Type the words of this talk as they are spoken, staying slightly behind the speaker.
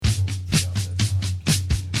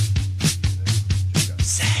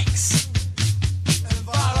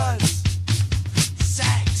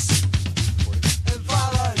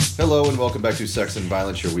Hello and welcome back to Sex and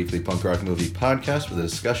Violence, your weekly punk rock movie podcast where the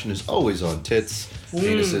discussion is always on tits,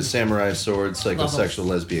 anuses, samurai swords, psychosexual,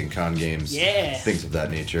 lesbian con games, things of that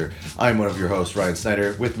nature. I'm one of your hosts, Ryan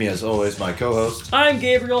Snyder. With me, as always, my co-host. I'm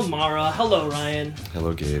Gabriel Mara. Hello, Ryan.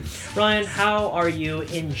 Hello, Gabe. Ryan, how are you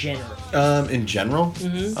in general? In general,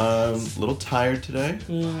 a little tired today.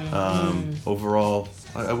 Overall,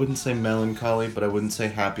 I wouldn't say melancholy, but I wouldn't say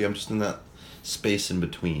happy. I'm just in that space in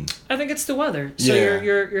between. I think it's the weather. So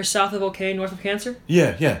you're south of OK, north of Cancer?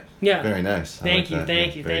 Yeah. Very nice. Thank you.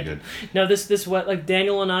 Very good. No, this what, like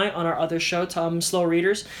Daniel and I on our other show, Tom Slow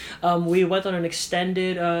Readers, we went on an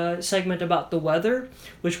extended segment about the weather,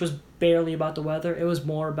 which was barely about the weather. It was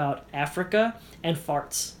more about Africa and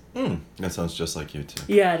farts. That sounds just like you too.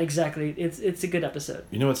 Yeah, exactly. It's a good episode.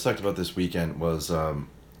 You know what sucked about this weekend was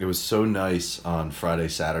it was so nice on Friday,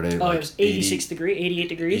 Saturday. Oh, like it was 88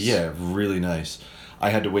 degrees? Yeah, really nice. I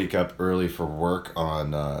had to wake up early for work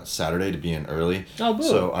on Saturday to be in early. Oh, boo.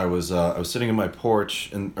 So I was sitting on my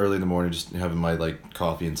porch early in the morning, just having my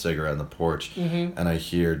coffee and cigarette on the porch, and I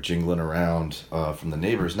hear jingling around from the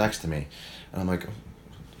neighbors next to me, and I'm like,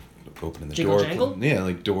 opening the door. Jangle? Yeah,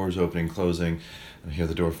 like doors opening, closing, and I hear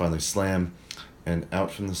the door finally slam. And out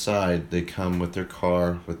from the side, they come with their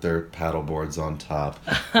car, with their paddle boards on top.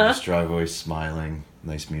 Just drive away smiling,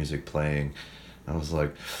 nice music playing. I was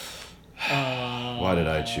like, why did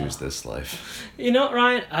I choose this life? You know,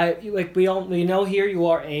 Ryan, we know here you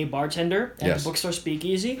are a bartender at the bookstore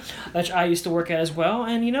Speakeasy, which I used to work at as well.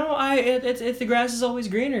 And you know, it's the grass is always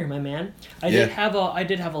greener, my man. I did have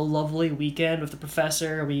a lovely weekend with the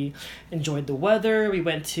professor. We enjoyed the weather. We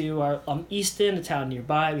went to our Easton, a town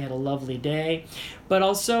nearby. We had a lovely day, but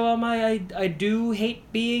also I do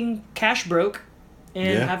hate being cash broke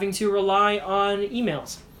and having to rely on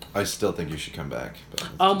emails. I still think you should come back.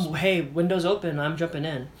 Hey, windows open. I'm jumping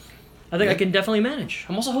in. I think I can definitely manage.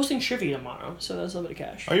 I'm also hosting Trivia tomorrow, so that's a little bit of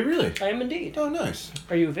cash. Are you really? I am indeed. Oh, nice.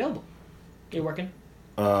 Are you available? Are you working?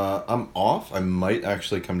 I'm off. I might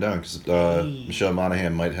actually come down because Michelle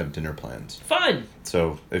Monaghan might have dinner plans. Fun!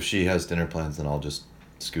 So if she has dinner plans, then I'll just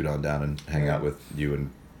scoot on down and hang out with you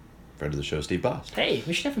and friend of the show, Steve Boss. Hey,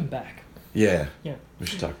 we should have him back. Yeah. We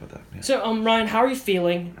should talk about that. Yeah. So, Ryan, how are you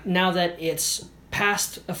feeling now that it's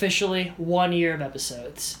past officially 1 year of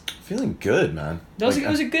episodes? Feeling good, man. It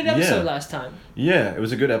was a good episode last time. Yeah, it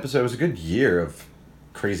was a good episode. It was a good year of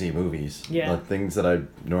crazy movies. Yeah. Things that I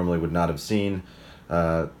normally would not have seen.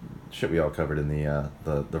 Shit we all covered in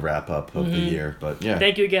the wrap up of the year. But yeah.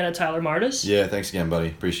 Thank you again to Tyler Martis. Yeah, thanks again, buddy.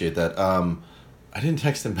 Appreciate that. I didn't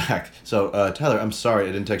text him back. So, Tyler, I'm sorry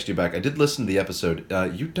I didn't text you back. I did listen to the episode.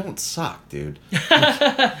 You don't suck, dude.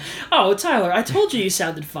 Oh, Tyler, I told you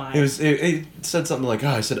sounded fine. It said something like,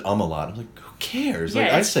 I said a lot. I'm like, who cares?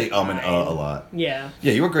 Yeah, I say and a lot. Yeah.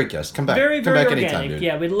 Yeah, you were a great guest. Come back. Very, Come very back organic. anytime, dude.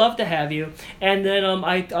 Yeah, we'd love to have you. And then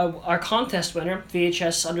our contest winner,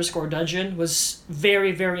 VHS_Dungeon, was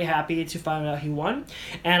very, very happy to find out he won.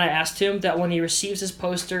 And I asked him that when he receives his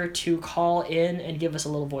poster to call in and give us a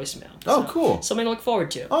little voicemail. Oh, cool. Something to look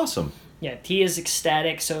forward to. Awesome. Yeah, he is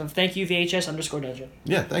ecstatic. So thank you, VHS_Dungeon.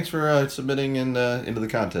 Yeah, thanks for submitting into the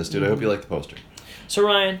contest, dude. I hope you like the poster. So,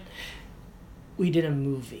 Ryan, we did a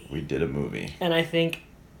movie. And I think,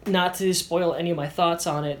 not to spoil any of my thoughts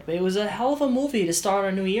on it, but it was a hell of a movie to start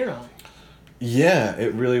our new year on. Yeah,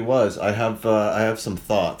 it really was. I have some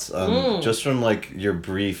thoughts. Just from your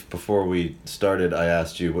brief before we started, I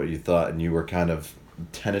asked you what you thought, and you were kind of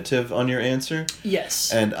tentative on your answer.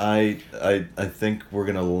 Yes. And I think we're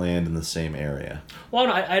gonna land in the same area. Well,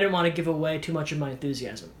 no, I didn't want to give away too much of my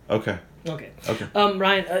enthusiasm. Okay. Ryan,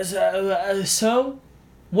 so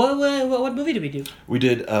what movie did we do? We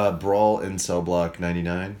did Brawl in Cell Block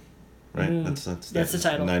 99. Right? That's the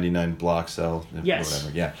title. 99 block cell. Yes.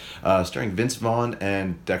 Whatever. Yeah. Starring Vince Vaughn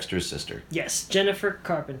and Dexter's sister. Yes. Jennifer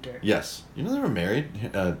Carpenter. Yes. You know they were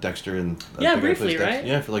married, Dexter and... briefly, right?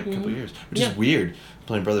 Yeah, for a couple of years. Which is weird.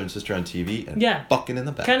 Playing brother and sister on TV and fucking in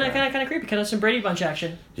the background. Kind of creepy. Kind of some Brady Bunch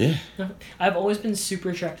action. Yeah. I've always been super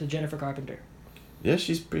attracted to Jennifer Carpenter. Yeah,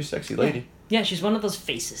 she's a pretty sexy lady. Yeah, she's one of those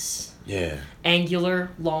faces. Yeah.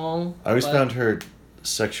 Angular, long. I always found her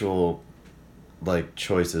sexual...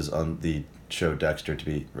 choices on the show Dexter to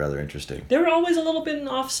be rather interesting. They were always a little bit in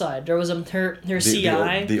offside. There was her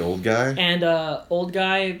CI. The old guy? And old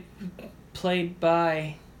guy played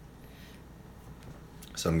by...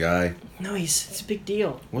 Some guy. No, it's a big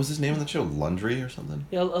deal. What was his name on the show? Lundry or something?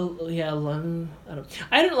 I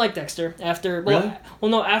didn't like Dexter after... Really?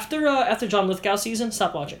 Well, no, after John Lithgow season,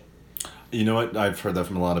 stopped watching. You know what? I've heard that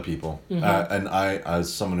from a lot of people. And I,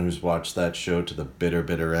 as someone who's watched that show to the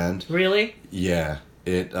bitter end... Really? Yeah.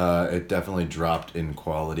 It definitely dropped in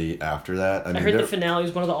quality after that. I heard the finale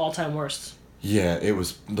was one of the all-time worst. Yeah, it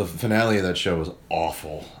was. The finale of that show was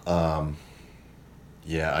awful.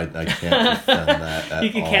 Yeah, I can't defend that at all.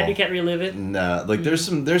 You can't relive it? Nah, like there's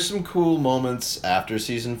some cool moments after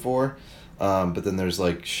season 4, but then there's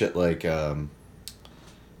like shit like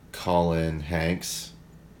Colin Hanks.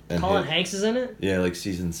 Colin Hanks is in it? Yeah, like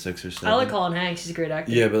season 6 or 7. I like Colin Hanks. He's a great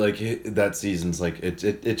actor. Yeah, but like that season's like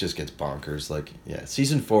it just gets bonkers. Like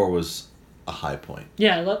season 4 was a high point.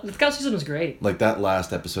 Yeah, the Scout season was great. Like that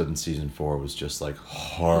last episode in season 4 was just like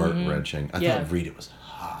heart wrenching. I thought Rita was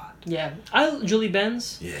hot. Yeah, Julie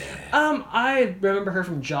Benz. Yeah. I remember her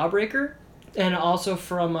from Jawbreaker, and also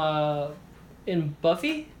from in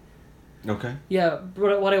Buffy. Okay. Yeah,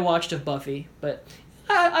 what I watched of Buffy, but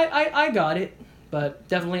I got it. But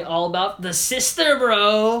definitely all about the sister,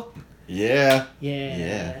 bro. Yeah.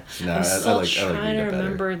 Yeah. No, I'm still I like trying to Rita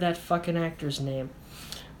remember that fucking actor's name.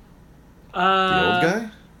 The old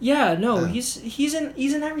guy? Yeah, no, he's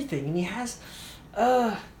in everything, and he has,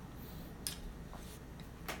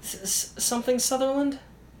 something Sutherland.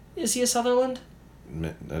 Is he a Sutherland?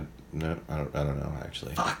 No, I don't know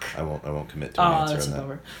actually. Fuck. I won't commit to an answer that's on a that.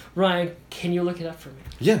 bummer. Ryan, can you look it up for me?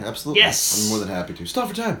 Yeah, absolutely. Yes. I'm more than happy to. Stop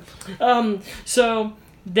for time. So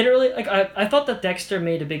didn't really like. I thought that Dexter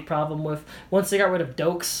made a big problem with once they got rid of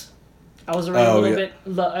Dokes. I was already a little bit.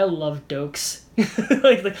 I love Dokes.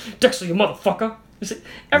 like Dexter, you motherfucker.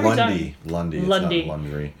 Every time. Lundy. It's Lundy. not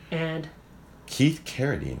Lundy. And Keith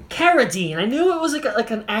Carradine. Carradine. I knew it was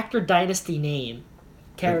like an actor dynasty name.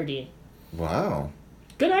 Carradine. Wow.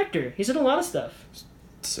 Good actor. He's in a lot of stuff.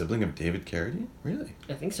 Sibling of David Carradine? Really?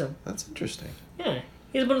 I think so. That's interesting. Yeah.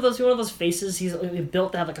 He's one of those faces. He's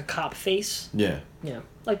built to have like a cop face. Yeah. Yeah.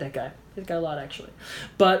 Like that guy. He's got a lot actually.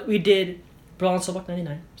 But we did Brawl and Soulbuck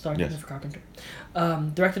 99, starring Jennifer Carpenter.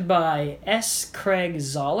 Directed by S. Craig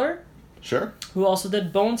Zoller. Sure. Who also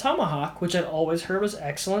did Bone Tomahawk, which I'd always heard was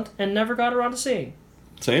excellent and never got around to seeing.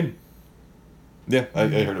 Same. Yeah, I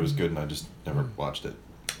heard it was good and I just never watched it.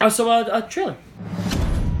 So a trailer.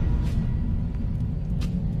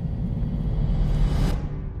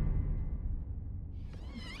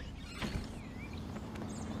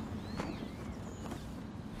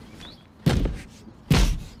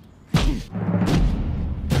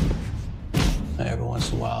 Every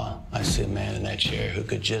once in a while, I see a man in that chair who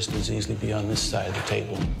could just as easily be on this side of the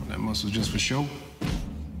table. That muscle's just for show.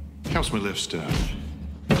 Helps me lift stuff.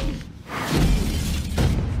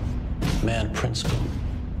 Man of principle.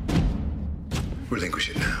 Relinquish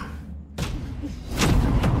it now.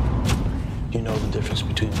 You know the difference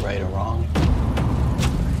between right and wrong.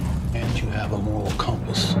 And you have a moral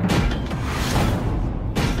compass.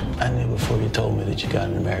 I knew before you told me that you got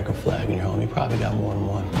an American flag in your home, you probably got more than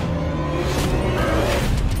one.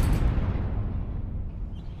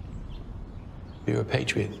 You're a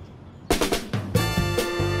patriot.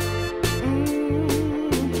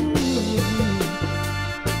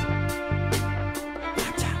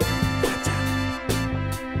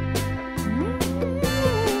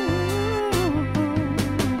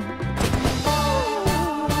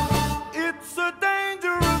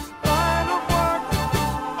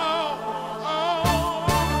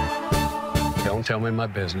 Don't tell me my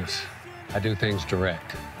business. I do things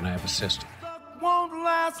direct, and I have a system. Won't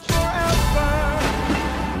last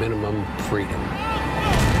forever. Minimum freedom.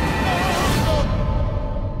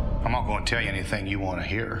 I'm not going to tell you anything you want to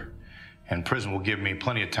hear. And prison will give me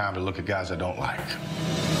plenty of time to look at guys I don't like.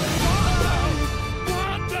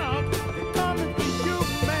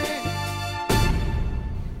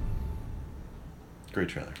 Great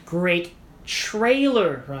trailer. Great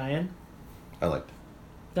trailer, Ryan. I liked it.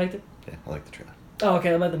 Liked it? Yeah, I liked the trailer. Oh,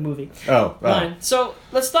 okay. I like the movie. Oh, Fine. So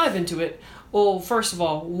let's dive into it. Well, first of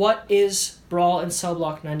all, what is Brawl in Cell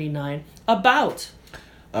Block 99 about?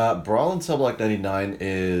 Brawl in Cell Block 99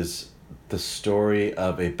 is the story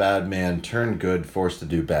of a bad man turned good, forced to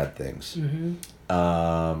do bad things. Mm-hmm.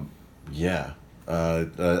 A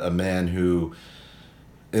man who,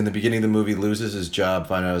 in the beginning of the movie, loses his job,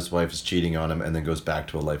 finds out his wife is cheating on him, and then goes back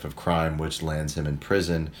to a life of crime, which lands him in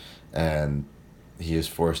prison, and he is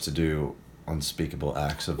forced to do unspeakable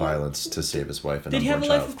acts of violence to save his wife and Did he have a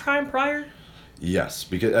unborn life of crime prior? Yes,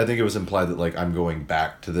 because I think it was implied that, like, I'm going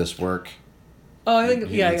back to this work. Oh, I think,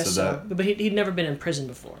 He I had guess said so. But he'd never been in prison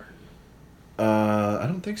before. I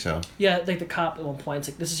don't think so. Yeah, like the cop at one point, it's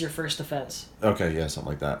like, this is your first offense. Okay, yeah, something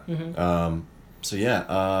like that. Mm-hmm.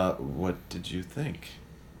 What did you think?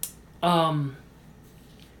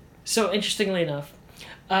 So interestingly enough,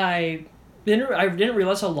 I didn't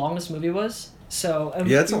realize how long this movie was So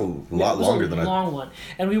Yeah, it's a lot longer than a long one,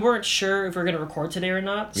 and we weren't sure if we are going to record today or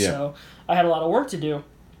not. Yeah. So I had a lot of work to do.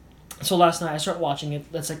 So last night I started watching it.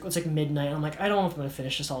 It's like midnight. And I'm like, I don't know if I'm going to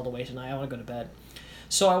finish this all the way tonight. I want to go to bed.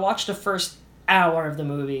 So I watched the first hour of the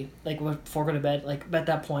movie, like before going to bed. Like at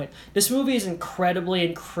that point, this movie is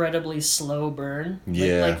incredibly slow burn.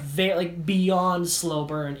 Yeah. Like beyond slow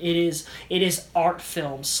burn. It is art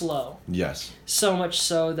film slow. Yes. So much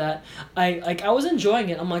so that I was enjoying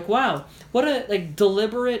it. I'm like, wow, what a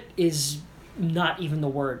deliberate is not even the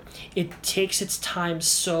word. It takes its time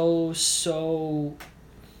so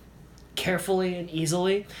carefully and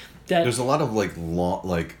easily that There's a lot of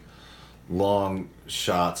long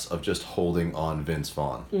shots of just holding on Vince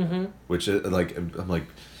Vaughn, which is I'm like,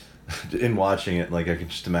 in watching it, like I can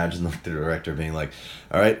just imagine like the director being like,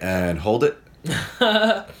 "All right, and hold it,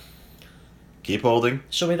 keep holding,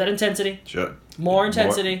 show me that intensity, sure, more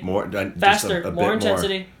intensity, more just faster, a more bit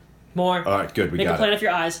intensity, more. All right, good, we Make got a plan it. of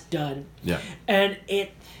your eyes, done. Yeah, And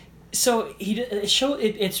it's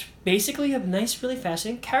basically a nice, really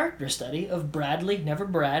fascinating character study of Bradley, never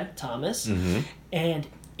Brad, Thomas, and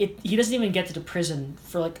he doesn't even get to the prison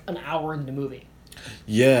for like an hour in the movie.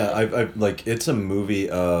 yeah. I've like it's a movie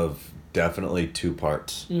of definitely two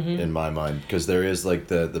parts in my mind, because there is like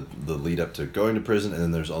the lead up to going to prison, and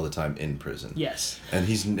then there's all the time in prison. Yes. And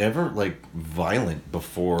he's never like violent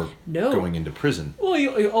before going into prison. Well,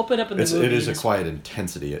 you open up in the movie. It is a quiet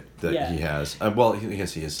intensity that he has. Well, I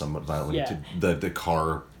guess he is somewhat violent. Yeah. The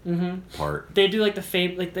car part. They do like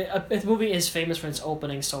the movie is famous for its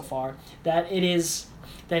opening so far. That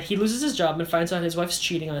he loses his job and finds out his wife's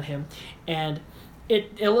cheating on him, and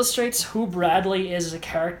it illustrates who Bradley is as a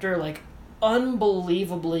character like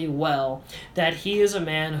unbelievably well. That he is a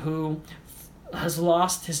man who has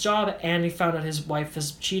lost his job, and he found out his wife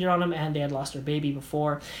has cheated on him, and they had lost their baby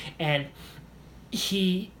before, and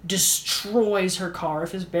he destroys her car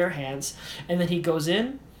with his bare hands, and then he goes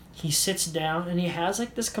in, he sits down, and he has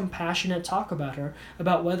like this compassionate talk about her,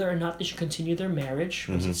 about whether or not they should continue their marriage.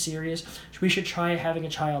 Was it serious? We should try having a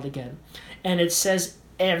child again. And it says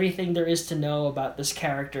everything there is to know about this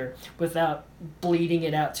character without bleeding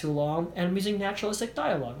it out too long, and I'm using naturalistic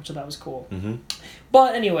dialogue, which I thought was cool.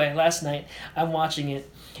 But anyway, last night I'm watching it,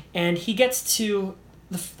 and he gets to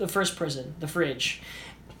the first prison, the fridge,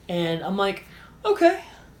 and I'm like, okay,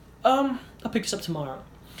 I'll pick this up tomorrow.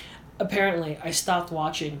 Apparently, I stopped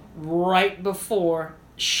watching right before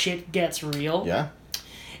shit gets real. Yeah.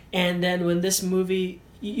 And then when this movie,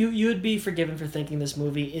 you would be forgiven for thinking this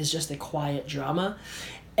movie is just a quiet drama,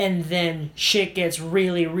 and then shit gets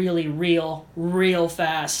really real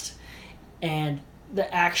fast, and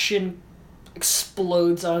the action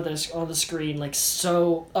explodes on the screen like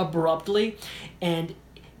so abruptly and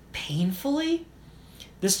painfully.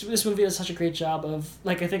 This movie does such a great job of,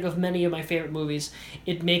 like, I think of many of my favorite movies,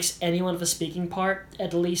 it makes anyone with a speaking part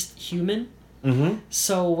at least human.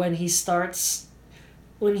 So when he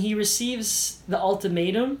receives the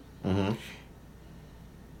ultimatum,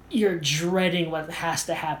 you're dreading what has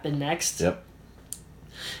to happen next. Yep.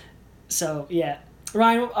 So yeah,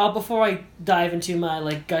 Ryan. Before I dive into my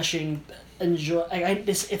like gushing, I think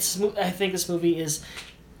this movie is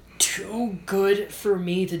too good for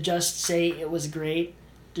me to just say it was great.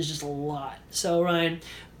 There's just a lot. So Ryan,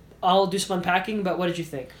 I'll do some unpacking. But what did you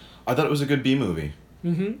think? I thought it was a good B movie.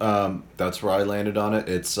 That's where I landed on it.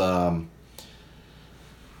 It's in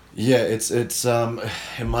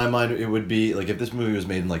my mind it would be like if this movie was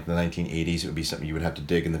made in like the 1980s, it would be something you would have to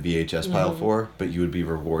dig in the VHS pile for, but you would be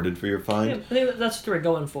rewarded for your find. Yeah, I think that's what they're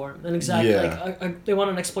going for, and exactly they want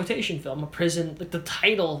an exploitation film, a prison. Like the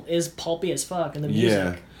title is pulpy as fuck, and the music.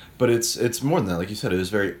 Yeah, but it's more than that. Like you said, it was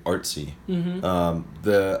very artsy.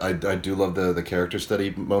 I do love the character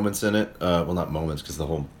study moments in it. Well, not moments, because the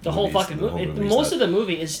whole fucking movie. Most of the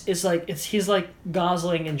movie is like he's like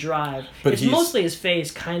Gosling in Drive. But it's mostly his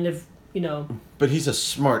face, kind of, you know. But he's a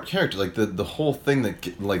smart character. Like the whole thing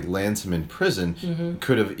that like lands him in prison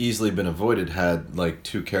could have easily been avoided had like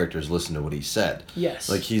two characters listened to what he said. Yes.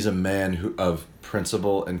 Like he's a man of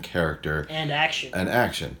principle and character and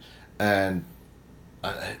action. And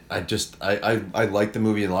I like the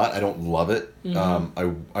movie a lot. I don't love it.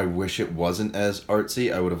 I wish it wasn't as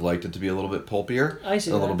artsy. I would have liked it to be a little bit pulpier. I see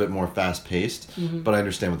a little bit more fast paced. But I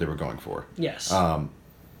understand what they were going for. Yes.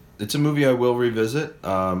 It's a movie I will revisit.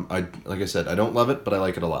 Like I said, I don't love it, but I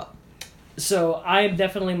like it a lot. So I'm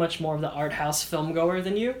definitely much more of the art house film goer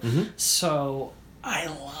than you. So I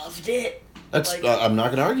loved it. That's I'm not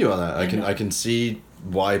going to argue on that. I can see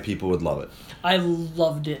why people would love it. I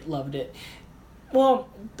loved it. Well,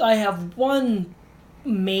 I have one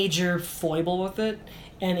major foible with it,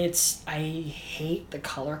 and it's I hate the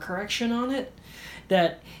color correction on it.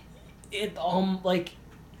 that it like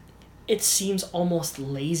it seems almost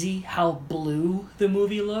lazy how blue the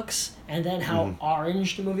movie looks and then how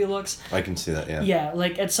orange the movie looks. I can see that, yeah. Yeah,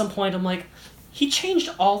 like at some point I'm like, he changed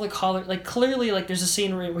all the color. Like clearly, like there's a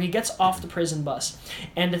scene where he gets off the prison bus,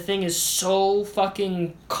 and the thing is so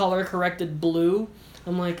fucking color corrected blue.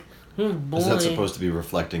 I'm like, boy. Is that supposed to be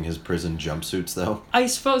reflecting his prison jumpsuits, though? I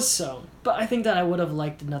suppose so, but I think that I would have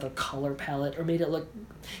liked another color palette or made it look.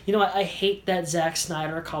 You know, I hate that Zack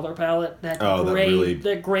Snyder color palette. That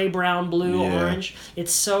gray, brown, blue, orange.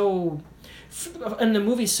 It's so, and the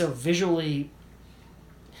movie's so visually.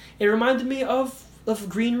 It reminded me of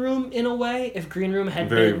Green Room in a way. If Green Room had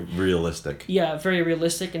very been realistic. Yeah, very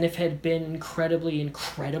realistic, and if it had been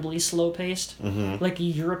incredibly slow paced, like a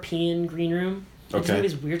European Green Room. This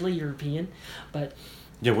movie's weirdly European, but.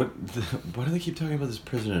 Yeah, why do they keep talking about this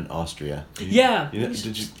prison in Austria? Did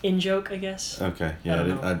you in joke, I guess. Okay,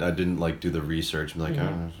 yeah, I didn't like do the research. I'm like,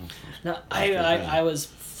 No, I was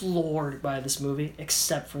floored by this movie,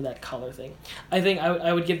 except for that color thing. I think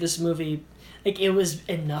I would give this movie, like, it was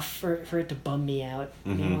enough for it to bum me out.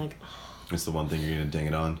 Being like, it's the one thing you're gonna ding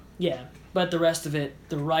it on. Yeah, but the rest of it,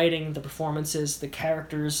 the writing, the performances, the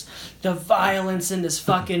characters, the violence in this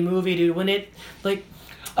fucking movie, dude. When it like.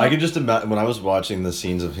 I could just imagine when I was watching the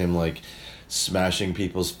scenes of him like smashing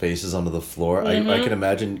people's faces onto the floor. I can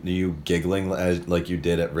imagine you giggling like you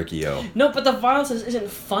did at Riccio. No, but the violence isn't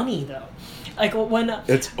funny though. Like when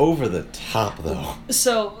it's over the top though.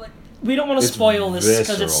 So we don't want to spoil this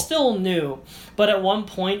because it's still new. But at one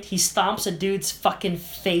point he stomps a dude's fucking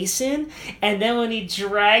face in, and then when he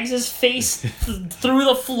drags his face through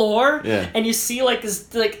the floor, and you see like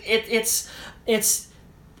this, like it's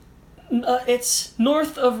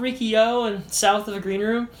north of Riccio and south of a Green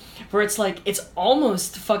Room, where it's like it's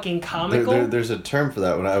almost fucking comical. There's a term for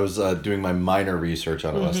that. When I was doing my minor research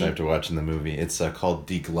on it last night after watching the movie, it's called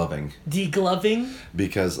degloving. Degloving?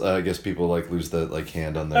 Because I guess people like lose the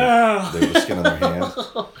hand on the skin on their hand.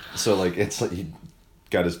 So like it's like he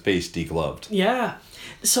got his face degloved. Yeah,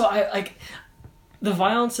 so I like the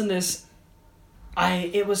violence in this.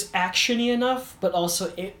 It was actiony enough, but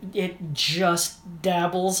also it just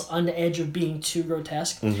dabbles on the edge of being too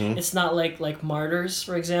grotesque. It's not like Martyrs,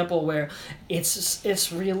 for example, where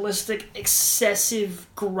it's realistic, excessive,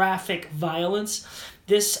 graphic violence.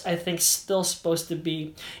 This, I think, still supposed to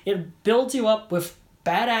be. It builds you up with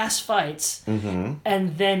badass fights,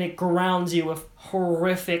 and then it grounds you with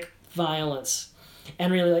horrific violence.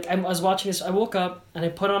 And really, like, I was watching this, I woke up, and I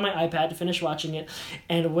put on my iPad to finish watching it,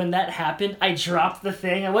 and when that happened, I dropped the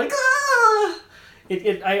thing, I went, ah!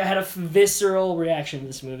 I had a visceral reaction to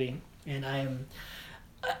this movie, and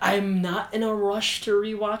I'm not in a rush to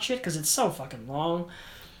rewatch it, because it's so fucking long.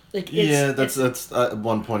 Like, that's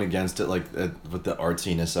one point against it, like, with the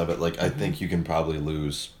artsiness of it, like, I think you can probably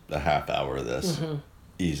lose a half hour of this.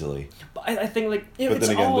 Easily. But I think like but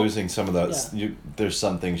then again, losing some of that, there's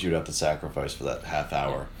some things you'd have to sacrifice for that half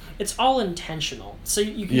hour. It's all intentional, so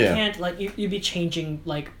you can't like you'd be changing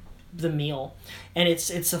like the meal, and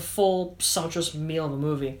it's a full sumptuous meal of a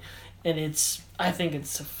movie, and I think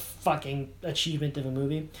it's a fucking achievement of a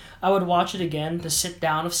movie. I would watch it again to sit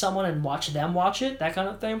down with someone and watch them watch it, that kind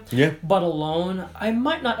of thing. Yeah. But alone, I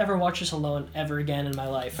might not ever watch this alone ever again in my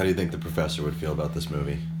life. How do you think the professor would feel about this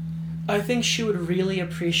movie? I think she would really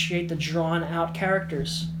appreciate the drawn-out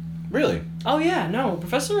characters. Really? Oh yeah, no.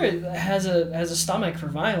 Professor has a stomach for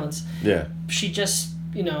violence. Yeah. She just,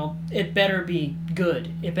 it better be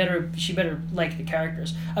good. She better like the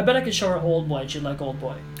characters. I bet I could show her Old Boy and she'd like Old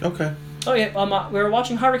Boy. Okay. Oh yeah, we were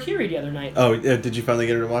watching Harakiri the other night. Oh, yeah, did you finally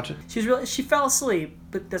get her to watch it? She fell asleep,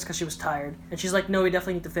 but that's because she was tired. And she's like, no, we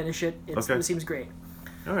definitely need to finish it. It seems great.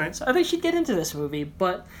 All right. So I think she'd get into this movie,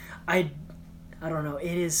 but I don't know.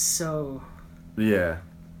 It is so. Yeah.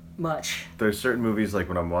 Much. There's certain movies like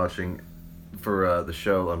when I'm watching for the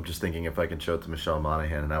show, I'm just thinking if I can show it to Michelle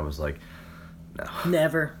Monaghan, and I was like, no.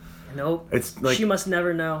 Never. Nope. It's like she must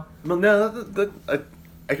never know. Well, no,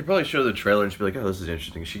 I could probably show the trailer and she'd be like, oh, this is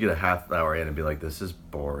interesting. She'd get a half hour in and be like, this is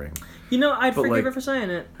boring. I'd forgive her for saying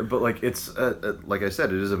it. But like it's like I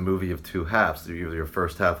said, it is a movie of two halves. Your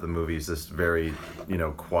first half of the movie is this very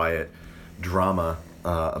quiet drama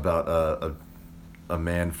about a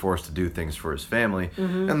man forced to do things for his family,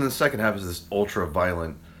 and then the second half is this ultra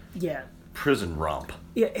violent prison romp.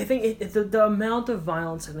 Yeah, I think the amount of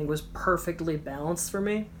violence I think was perfectly balanced for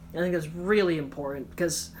me. I think that's really important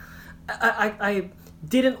because I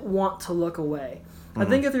didn't want to look away. I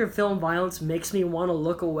think if your film violence makes me want to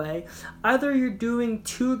look away, either you're doing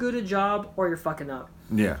too good a job or you're fucking up.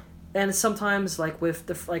 Yeah. And sometimes, like with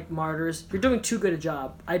the Martyrs, you're doing too good a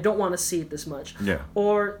job. I don't want to see it this much. Yeah.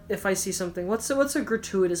 Or if I see something, what's a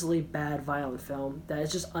gratuitously bad violent film that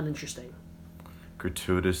is just uninteresting?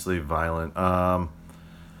 Gratuitously violent.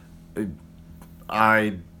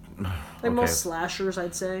 Most slashers,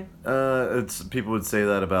 I'd say. It's people would say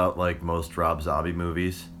that about like most Rob Zombie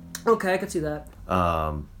movies. Okay, I could see that.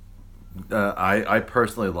 I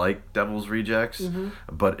personally like Devil's Rejects,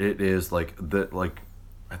 but it is like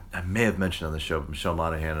I may have mentioned on the show, Michelle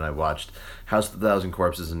Monaghan and I watched House of the Thousand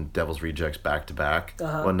Corpses and Devil's Rejects back to back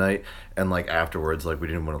one night, and like afterwards, like we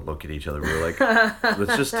didn't want to look at each other. We were like,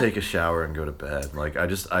 let's just take a shower and go to bed. Like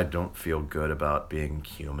I don't feel good about being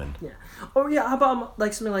human. Yeah. Oh yeah. How about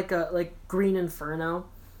like something like Green Inferno,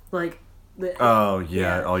 like. All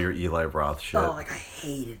your Eli Roth shit. Oh, like I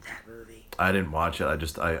hated that movie. I didn't watch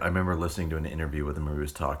it. I remember listening to an interview with him where he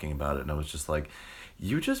was talking about it, and I was just like,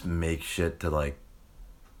 you just make shit to like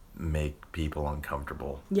make people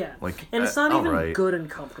uncomfortable. Yeah. Like, and it's not even right. good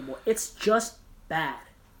uncomfortable. It's just bad.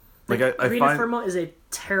 Like I Green find Inferno is a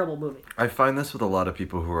terrible movie. I find this with a lot of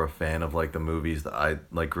people who are a fan of like the movies that I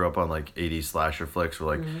like grew up on, like 80s slasher flicks, or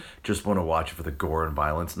like just want to watch it for the gore and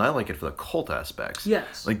violence, and I like it for the cult aspects.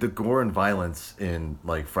 Yes. Like the gore and violence in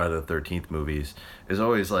like Friday the 13th movies is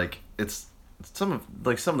always like some of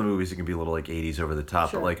the movies, it can be a little like 80s over the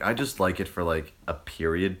top, but like I just like it for like a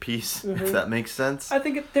period piece, if that makes sense. I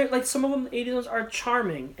think they're like some of them, the 80s are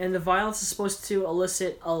charming, and the violence is supposed to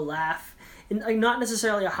elicit a laugh, and like not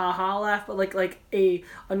necessarily a ha-ha laugh, but like a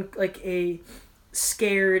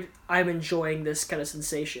scared, I'm enjoying this kind of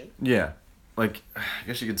sensation. Yeah, like I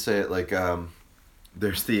guess you could say it like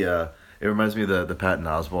there's it reminds me of the Patton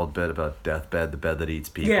Oswalt bit about deathbed, the bed that eats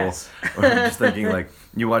people. Yes. Or I'm just thinking like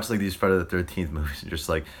you watch like these Friday the 13th movies, and just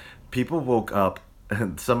like people woke up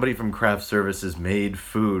and somebody from craft services made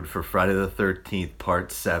food for Friday the 13th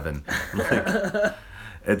Part 7. Like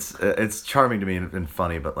it's charming to me and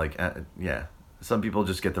funny, but like yeah, some people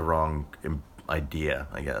just get the wrong idea,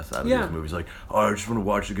 I guess, out of these movies. Like, oh, I just want to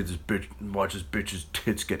watch this bitch's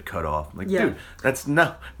tits get cut off. I'm like, dude, that's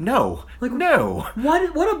no. Like, no.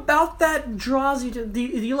 What about that draws you to? Do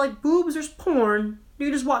you like boobs? There's porn. You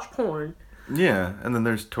can just watch porn. Yeah, and then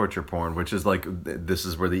there's torture porn, which is like, this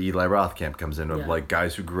is where the Eli Roth camp comes in, of like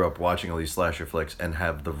guys who grew up watching all these slasher flicks and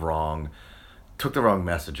have took the wrong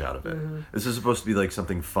message out of it. This is supposed to be like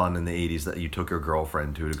something fun in the 80s that you took your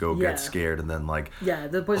girlfriend to go get scared, and then like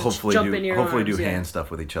hopefully do hand stuff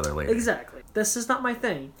with each other later. Exactly. This is not my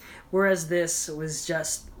thing. Whereas this was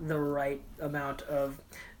just the right amount of.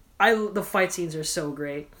 The fight scenes are so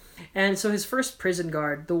great. And so his first prison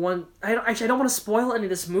guard, the one I don't want to spoil any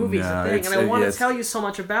of this movie, and I want to tell you so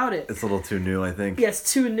much about it. It's a little too new, I think. Yeah,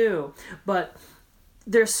 it's too new, but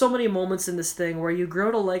there's so many moments in this thing where you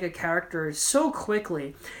grow to like a character so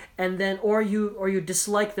quickly, and then or you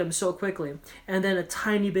dislike them so quickly, and then a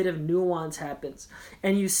tiny bit of nuance happens,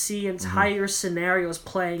 and you see entire scenarios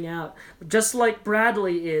playing out, just like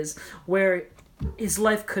Bradley is, where his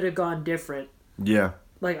life could have gone different. Yeah.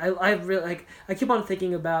 Like I really like. I keep on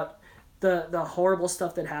thinking about the horrible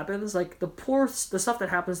stuff that happens, like the stuff that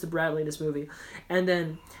happens to Bradley in this movie, and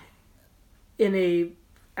then in a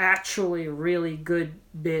actually really good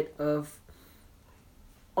bit of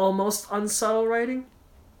almost unsubtle writing,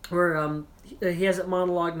 where he has a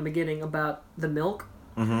monologue in the beginning about the milk.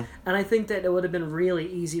 And I think that it would have been really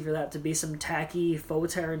easy for that to be some tacky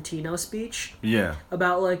faux Tarantino speech. Yeah.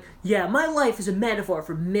 About like, yeah, my life is a metaphor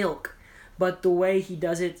for milk. But the way he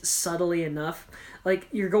does it subtly enough, like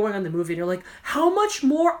you're going on the movie and you're like, how much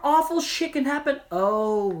more awful shit can happen?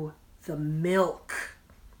 Oh, the milk.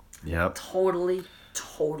 Yep. Totally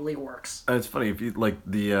works. It's funny, if you like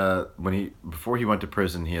before he went to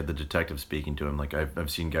prison, he had the detective speaking to him. Like I've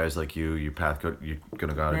seen guys like you're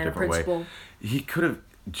gonna go a different way. He could have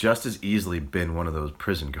just as easily been one of those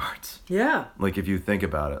prison guards. Yeah. Like if you think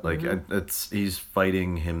about it, like he's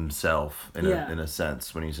fighting himself in a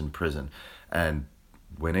sense when he's in prison, and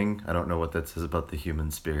winning. I don't know what that says about the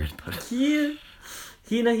human spirit, but he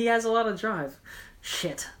has a lot of drive.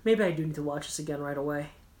 Shit, maybe I do need to watch this again right away.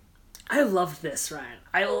 I loved this, Ryan.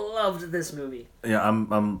 I loved this movie. Yeah,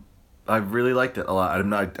 I really liked it a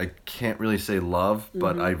lot. I can't really say love,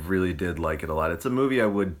 but I really did like it a lot. It's a movie I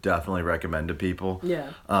would definitely recommend to people. Yeah.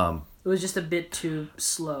 It was just a bit too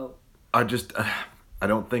slow. I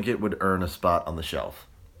don't think it would earn a spot on the shelf.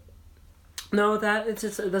 No,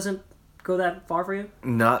 it doesn't go that far for you?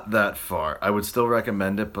 Not that far. I would still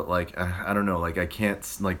recommend it, but like I don't know, like I can't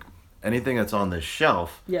like anything that's on this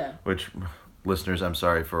shelf. Yeah. Which, listeners, I'm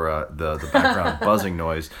sorry for the background buzzing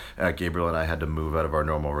noise. Gabriel and I had to move out of our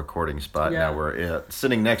normal recording spot. Yeah. Now we're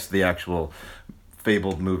sitting next to the actual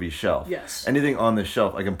fabled movie shelf. Yes. Anything on this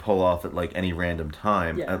shelf I can pull off at like any random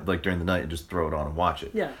time, Yeah. like during the night, and just throw it on and watch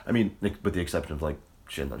it. Yeah. I mean, with the exception of like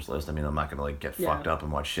Schindler's List. I mean, I'm not gonna like get fucked up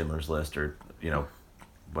and watch Schindler's List or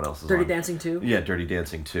what else is Dirty on? Dancing 2. Yeah, Dirty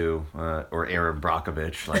Dancing 2, or Aaron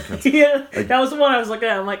Brockovich. Like Yeah, that was the one I was looking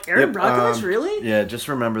at. I'm like, Aaron Brockovich, really? Yeah, just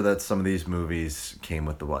remember that some of these movies came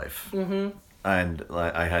with the wife. Mm-hmm. And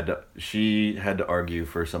she had to argue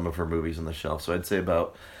for some of her movies on the shelf. So I'd say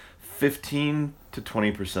about 15 to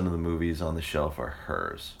 20% of the movies on the shelf are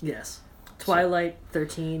hers. Yes. Twilight,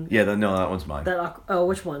 13. Yeah, no, that one's mine.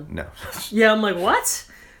 Which one? No. Yeah, I'm like, what?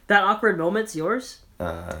 That awkward moment's yours?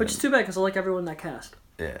 Uh, Which is too bad because I like everyone in that cast.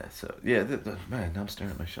 Yeah, so, yeah, man, now I'm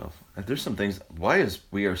staring at my shelf. There's some things, why is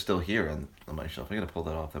We Are Still Here on my shelf? I gotta pull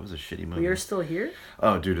that off. That was a shitty movie. We Are Still Here?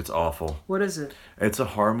 Oh, dude, it's awful. What is it? It's a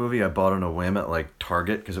horror movie I bought on a whim at, like,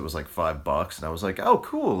 Target, because it was, like, $5, and I was like, oh,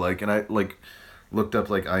 cool, like, and I, like, looked up,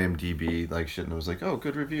 like, IMDb, like, shit, and it was like, oh,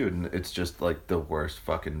 good review, and it's just, like, the worst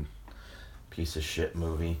fucking piece of shit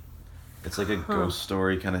movie. It's like a ghost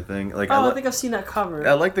story kind of thing. Like, I think I've seen that cover.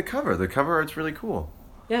 I like the cover. The cover art's really cool.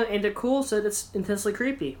 Yeah, and it cool said it's intensely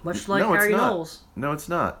creepy, much like No, it's Harry not. Knowles. No, it's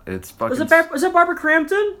not. It's fucking... Is it Barbara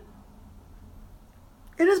Crampton?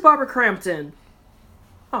 It is Barbara Crampton.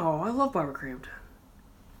 Oh, I love Barbara Crampton.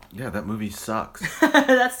 Yeah, that movie sucks.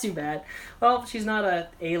 That's too bad. Well, she's not a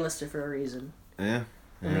A-lister for a reason. Yeah.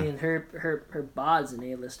 I mean, her bod's an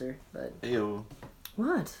A-lister, but... Ew.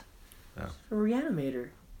 What? Oh. A Reanimator.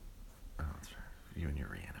 Oh, that's right. You and your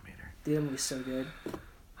Reanimator. Dude, that movie's so good.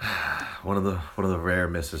 One of the rare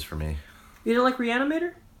misses for me. You didn't like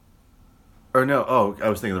Reanimator? Or no, I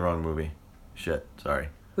was thinking of the wrong movie. Shit, sorry.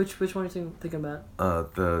 Which one are you thinking about?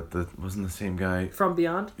 The wasn't the same guy. From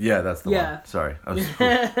Beyond? Yeah, that's the Yeah. one. Sorry, I was.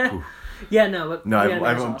 ooh. Yeah, no, but No, I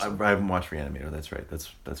Reanimator's awesome. haven't watched Reanimator. That's right.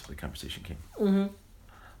 That's where the conversation came. Mm-hmm.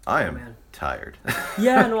 I am Man. tired.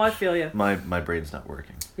 Yeah, no, I feel you. my brain's not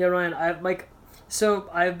working. Yeah, Ryan,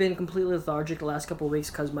 I've been completely lethargic the last couple of weeks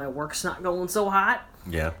because my work's not going so hot,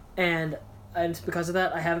 Yeah. and because of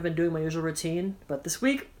that, I haven't been doing my usual routine. But this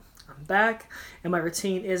week, I'm back, and my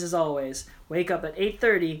routine is, as always, wake up at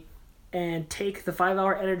 8:30 and take the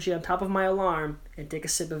 5-hour energy on top of my alarm and take a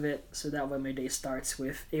sip of it, so that way my day starts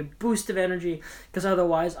with a boost of energy. Because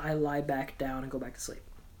otherwise, I lie back down and go back to sleep.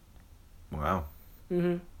 Wow.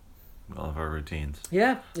 Mm-hmm. All of our routines.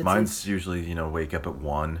 Yeah, Mine's usually, wake up at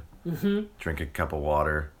 1, drink a cup of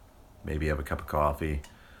water, maybe have a cup of coffee,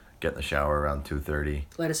 get in the shower around 2:30.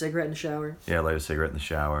 light a cigarette in the shower. Yeah, light a cigarette in the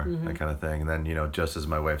shower, that kind of thing. And then, just as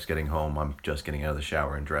my wife's getting home, I'm just getting out of the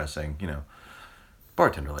shower and dressing,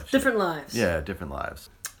 bartender life. Different lives. Yeah, different lives.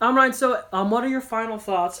 Ryan, so what are your final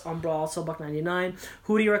thoughts on Brawl Cellbuck 99?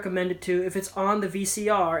 Who do you recommend it to? If it's on the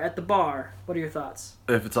VCR at the bar, what are your thoughts?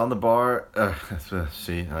 If it's on the bar,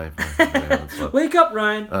 see, I haven't slept. Wake up,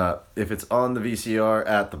 Ryan. If it's on the VCR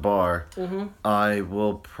at the bar, I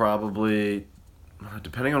will probably,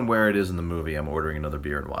 depending on where it is in the movie, I'm ordering another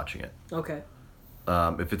beer and watching it. Okay.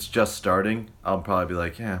 If it's just starting, I'll probably be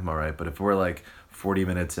like, yeah, I'm all right. But if we're like 40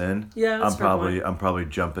 minutes in, Yeah, that's a fair point. I'm probably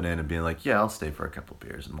jumping in and being like, yeah, I'll stay for a couple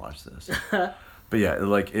beers and watch this. But yeah,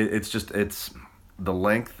 like it's the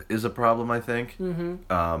length is a problem, I think.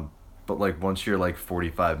 Mm-hmm. But like once you're like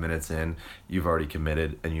 45 minutes in, you've already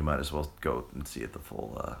committed, and you might as well go and see it the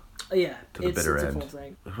full. Yeah. To the bitter it's end. A full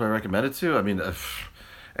thing. Who I recommend it to? I mean,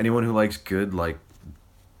 anyone who likes good like.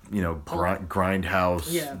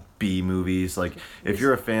 Grindhouse Yeah. B movies. Like, if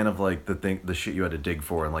you're a fan of like the shit you had to dig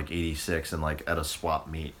for in like '86 and like at a swap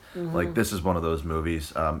meet, like this is one of those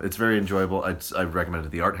movies. It's very enjoyable. I recommend it to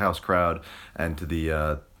the art house crowd and to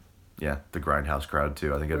the Grindhouse crowd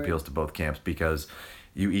too. I think it appeals to both camps because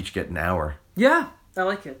you each get an hour. Yeah, I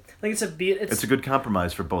like it. I think it's a good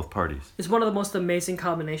compromise for both parties. It's one of the most amazing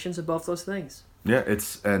combinations of both those things. Yeah,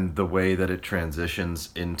 and the way that it transitions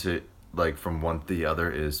into like from one to the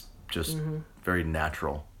other is just very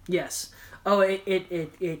natural. Yes. Oh,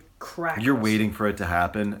 it cracks. You're waiting for it to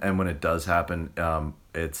happen, and when it does happen,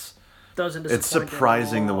 it's doesn't disappoint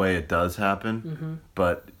surprising at the all. way it does happen.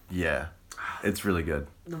 But yeah, it's really good.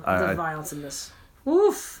 The violence in this.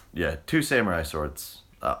 Oof. Yeah, 2 samurai swords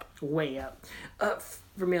up. Way up.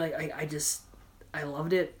 For me, like I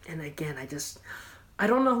loved it, and again, I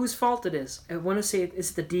don't know whose fault it is. I want to say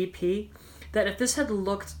it's the DP. That if this had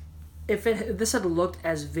looked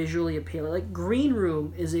as visually appealing, like Green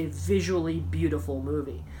Room is a visually beautiful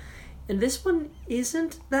movie, and this one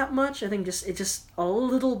isn't that much. I think it's just a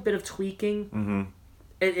little bit of tweaking. Mm-hmm.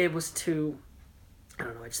 It was too, I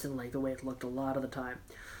don't know. I just didn't like the way it looked a lot of the time.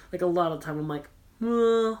 Like a lot of the time, I'm like,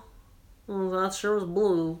 well, that sure was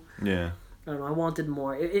blue. Yeah. I don't know. I wanted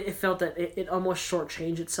more. It felt that it almost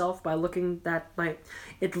shortchanged itself by looking that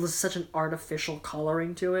it was such an artificial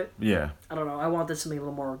coloring to it. Yeah. I don't know. I wanted something a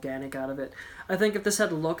little more organic out of it. I think if this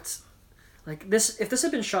had looked like this, if this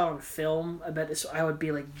had been shot on film, I would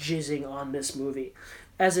be like jizzing on this movie.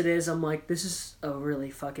 As it is, I'm like, this is a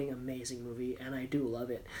really fucking amazing movie, and I do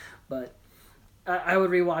love it. But I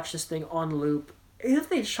would rewatch this thing on loop. If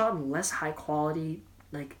they shot in less high quality,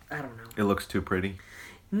 like, I don't know. It looks too pretty.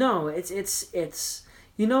 No, it's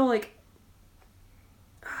you know, like,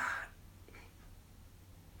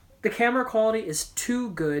 the camera quality is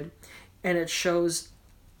too good, and it shows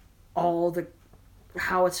all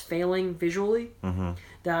how it's failing visually. Mm-hmm.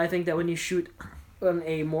 That I think that when you shoot on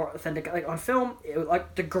a more authentic, like on film,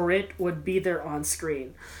 like the grit would be there on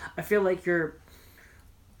screen. I feel like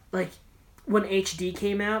like when HD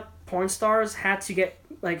came out, porn stars had to get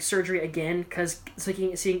like surgery again because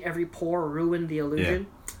seeing every pore ruined the illusion.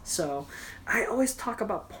 Yeah. So I always talk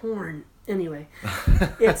about porn anyway.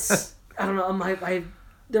 It's I don't know.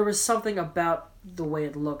 There was something about the way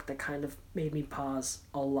it looked that kind of made me pause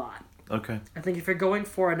a lot. Okay. I think if you're going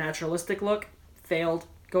for a naturalistic look, failed.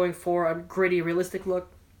 Going for a gritty, realistic look,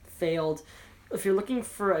 failed. If you're looking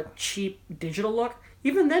for a cheap digital look,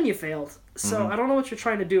 even then you failed. So I don't know what you're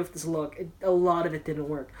trying to do with this look. A lot of it didn't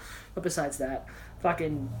work. But besides that,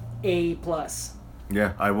 fucking A+.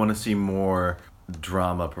 Yeah, I want to see more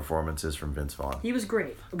drama performances from Vince Vaughn. He was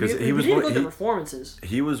great. Because he was one of the performances.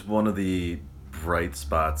 He was one of the bright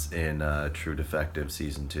spots in True Detective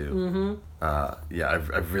season 2. Mm-hmm. Yeah,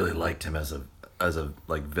 I've really liked him as a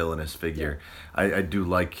like villainous figure. Yeah. I do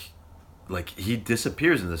like he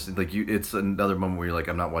disappears in this. Like it's another moment where you're like,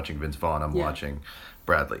 I'm not watching Vince Vaughn, I'm watching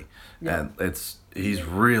Bradley. Yeah. And he's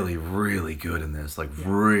really, really good in this. Like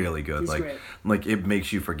really good. He's great. Like it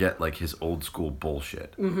makes you forget like his old school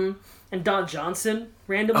bullshit. Mm-hmm. And Don Johnson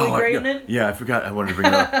randomly great in it. Yeah, I forgot. I wanted to bring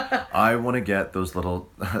it up. I want to get those little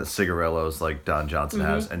cigarellos like Don Johnson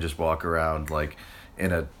has and just walk around like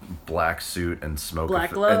in a black suit and smoke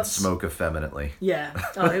effeminately. Yeah.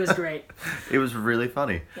 Oh, it was great. It was really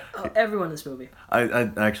funny. Oh, everyone in this movie.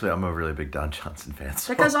 I'm a really big Don Johnson fan.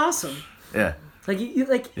 So. That guy's awesome. Yeah. Like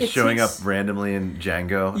he's showing up randomly in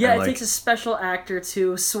Django. Yeah, it takes a special actor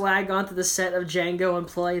to swag onto the set of Django and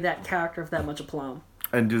play that character with that much aplomb.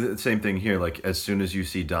 And do the same thing here. Like as soon as you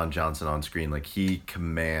see Don Johnson on screen, like he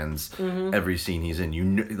commands every scene he's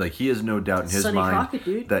in. Like he has no doubt in his mind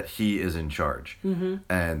Crockett, that he is in charge. Mm-hmm.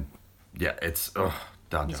 And yeah, it's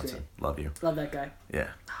Don Johnson. Great. Love you. Love that guy. Yeah.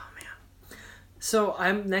 Oh man. So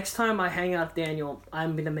next time I hang out with Daniel,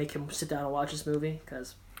 I'm gonna make him sit down and watch this movie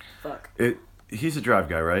because, fuck. He's a Drive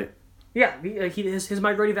guy, right? Yeah. His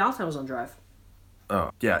My Grady Valentine was on Drive.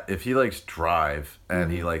 Oh yeah. If he likes Drive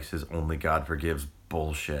and he likes his Only God Forgives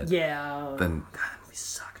bullshit. Yeah. Then God, that movie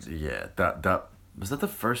sucked. Yeah, that was that the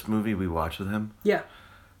first movie we watched with him? Yeah.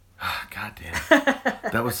 God damn.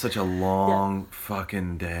 That was such a long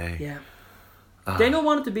fucking day. Yeah. Daniel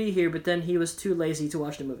wanted to be here, but then he was too lazy to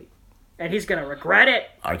watch the movie. And he's gonna regret it.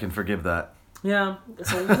 I can forgive that. Yeah.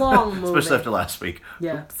 It's a long movie. Especially after last week.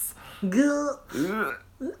 Yeah.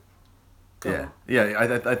 Yeah.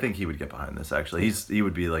 I think he would get behind this actually. He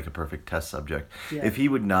would be like a perfect test subject. Yeah. If he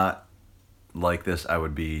would not like this, I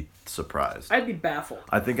would be surprised. I'd be baffled.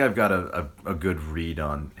 I think I've got a good read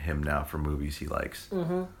on him now for movies he likes.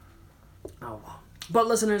 Mm-hmm. Oh, wow. But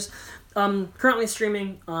listeners, currently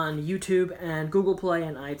streaming on YouTube and Google Play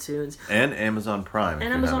and iTunes. And Amazon Prime.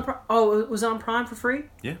 And Amazon Prime. Oh, it was on Prime for free?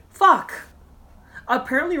 Yeah. Fuck!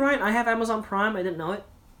 Apparently, Ryan, I have Amazon Prime. I didn't know it.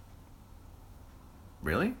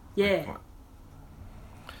 Really? Yeah.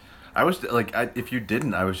 I was, like, if you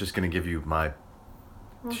didn't, I was just going to give you my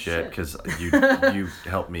shit, because you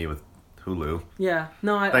helped me with Hulu. Yeah.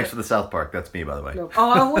 No, Thanks for the South Park. That's me, by the way. No.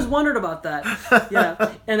 Oh, I always wondered about that.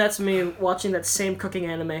 Yeah. And that's me watching that same cooking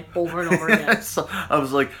anime over and over again. I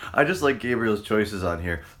was like, I just like Gabriel's choices on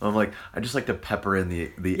here. I'm like, I just like to pepper in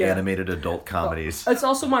the animated adult comedies. It's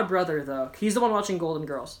also my brother, though. He's the one watching Golden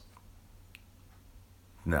Girls.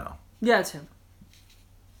 No. Yeah, it's him.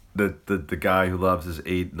 The guy who loves his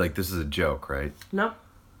like, this is a joke, right? No.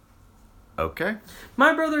 Okay.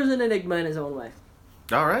 My brother's an enigma in his own way.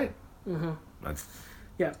 All right. Mm-hmm.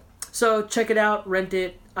 Yeah. So check it out, rent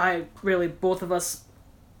it. Both of us.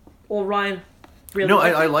 Well, Ryan. Really. No,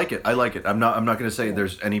 I like it. I like it. I'm not going to say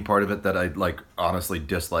there's any part of it that I like honestly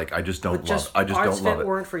dislike. I just don't love. I just don't love it. Parts of it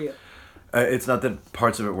weren't for you. It's not that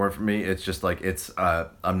parts of it weren't for me. It's just like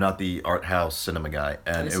I'm not the art house cinema guy,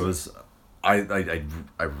 and it was. I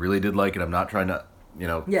really did like it. I'm not trying to.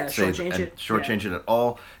 Shortchange it at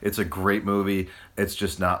all. It's a great movie. It's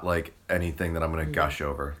just not like anything that I'm gonna gush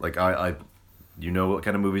over. Like I you know what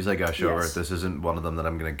kind of movies I gush over. Yes. This isn't one of them that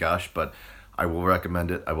I'm going to gush, but I will recommend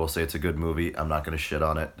it. I will say it's a good movie. I'm not going to shit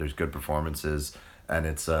on it. There's good performances, and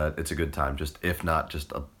it's a good time. Just if not,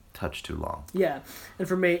 just a touch too long. Yeah, and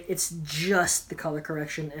for me, it's just the color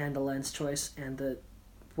correction and the lens choice and the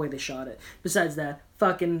way they shot it. Besides that,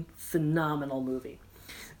 fucking phenomenal movie.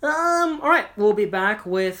 All right, we'll be back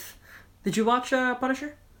with. Did you watch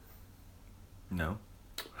Punisher? No.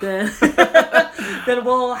 Then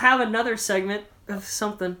we'll have another segment of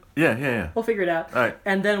something. Yeah. We'll figure it out. All right.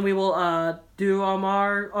 And then we will do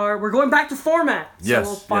our we're going back to format. So Yes,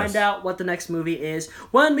 we'll find out what the next movie is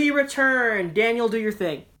when we return. Daniel, do your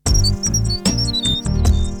thing.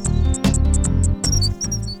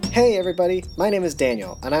 Hey everybody, my name is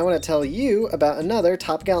Daniel, and I want to tell you about another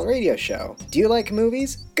Top Gallant radio show. Do you like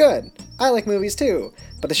movies? Good. I like movies too,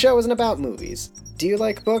 but the show isn't about movies. Do you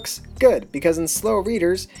like books? Good, because in Slow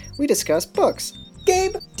Readers, we discuss books.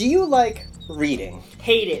 Gabe, do you like reading?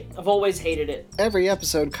 Hate it. I've always hated it. Every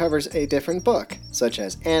episode covers a different book, such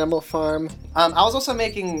as Animal Farm. I was also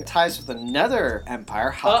making ties with another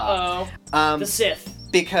empire. The Sith.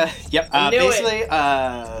 Because, yep, I knew basically,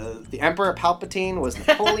 the Emperor Palpatine was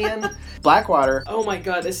Napoleon. Blackwater. Oh my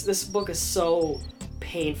god, this book is so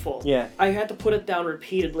painful. Yeah. I had to put it down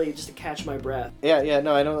repeatedly just to catch my breath. Yeah,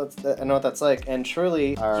 no, I know what that's like. And surely,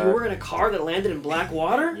 You were in a car that landed in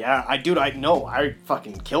Blackwater? Yeah, I know. I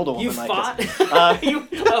fucking killed a woman You like fought? this.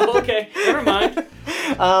 Oh, okay. Never mind.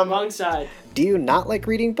 Wrong side. Do you not like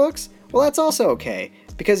reading books? Well, that's also okay,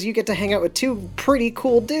 because you get to hang out with two pretty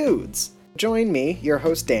cool dudes. Join me, your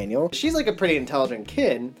host Daniel. She's like a pretty intelligent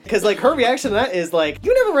kid, because like her reaction to that is like,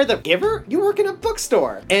 "You never read The Giver? You work in a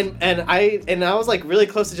bookstore." And I was like really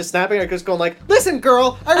close to just snapping. I was going like, "Listen,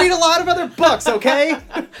 girl, I read a lot of other books, okay?"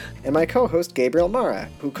 And my co-host Gabriel Mara,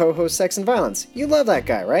 who co-hosts Sex and Violence. You love that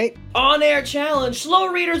guy, right? On-air challenge, Slow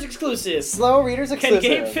Readers exclusive. Slow Readers Can exclusive.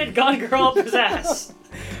 Gabe fit Gone Girl up his ass?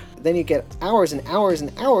 Then you get hours and hours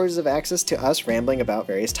and hours of access to us rambling about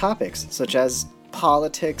various topics, such as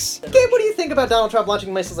politics. Gabe, what do you think about Donald Trump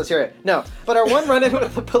launching missiles? Let's hear it. No. But our one run-in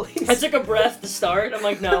with the police... I took a breath to start. I'm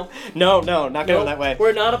like, no. No, not going that way.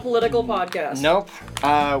 We're not a political podcast. Nope.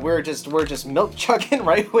 We're just milk-chugging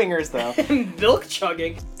right-wingers, though. Milk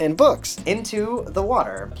chugging. And books. Into the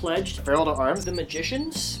Water. Pledged. Feral to Arms. The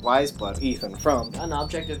Magicians. Wise Blood. Ethan from... An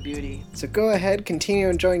Object of Beauty. So go ahead, continue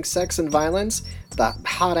enjoying Sex and Violence, the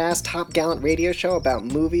hot-ass Top Gallant radio show about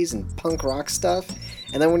movies and punk rock stuff.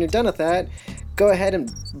 And then when you're done with that, go ahead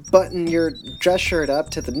and button your dress shirt up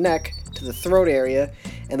to the neck, to the throat area,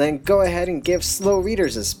 and then go ahead and give Slow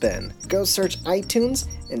Readers a spin. Go search iTunes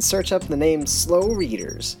and search up the name Slow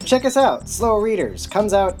Readers. Check us out, Slow Readers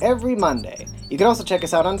comes out every Monday. You can also check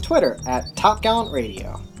us out on Twitter at Top Gallant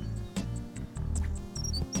Radio.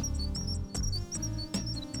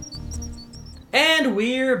 And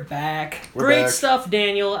we're back. We're Great back. stuff,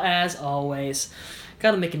 Daniel, as always.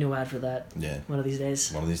 Gotta make a new ad for that. Yeah. One of these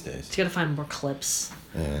days. One of these days. Just gotta find more clips.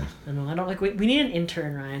 Yeah. I don't like. We need an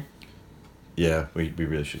intern, Ryan. Yeah, we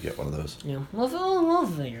really should get one of those. Yeah, we'll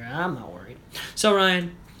figure it out. I'm not worried. So,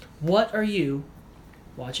 Ryan, what are you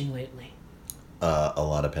watching lately? A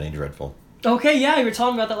lot of Penny Dreadful. Okay, yeah, you were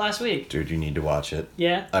talking about that last week. Dude, you need to watch it.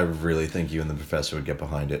 Yeah? I really think you and the professor would get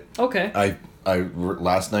behind it. Okay.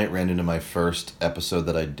 Last night ran into my first episode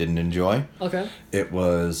that I didn't enjoy. Okay. It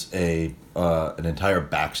was an entire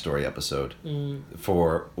backstory episode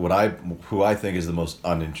for who I think is the most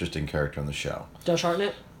uninteresting character on the show. Josh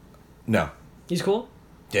Hartnett? No. He's cool?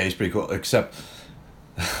 Yeah, he's pretty cool. Except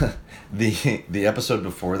the episode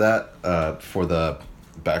before that, for the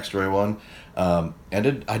backstory one,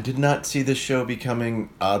 ended. I did not see this show becoming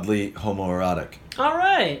oddly homoerotic. All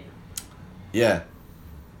right. Yeah.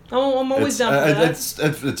 I'm always down for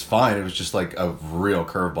that. It's fine. It was just like a real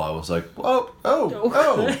curveball. I was like, oh,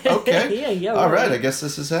 okay. Yeah, All right, right. I guess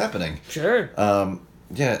this is happening. Sure.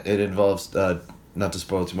 Yeah, it involves, not to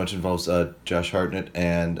spoil too much, involves Josh Hartnett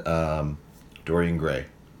and Dorian Gray.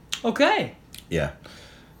 Okay. Yeah.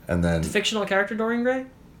 And then... The fictional character Dorian Gray?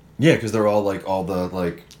 Yeah, because they're all like, Oh,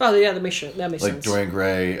 yeah, that makes sense. like Dorian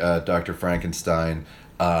Gray, Dr. Frankenstein,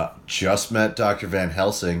 just met Dr. Van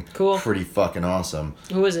Helsing. Cool. Pretty fucking awesome.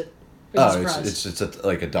 Who is it? It's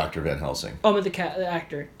like a Dr. Van Helsing. Oh, but the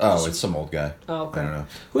actor. Oh, it's some old guy. Oh, okay. I don't know.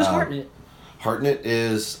 Who's Hartnett? Hartnett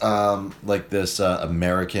is like this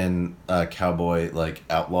American cowboy like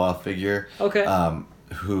outlaw figure. Okay.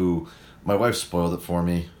 Who my wife spoiled it for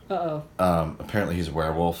me. Uh-oh. Apparently he's a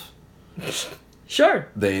werewolf. Sure.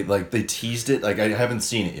 They teased it. Like, I haven't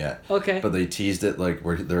seen it yet. Okay. But they teased it, like,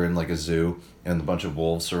 where they're in, like, a zoo, and a bunch of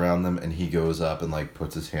wolves surround them, and he goes up and, like,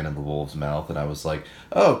 puts his hand in the wolf's mouth, and I was like,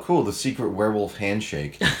 oh, cool, the secret werewolf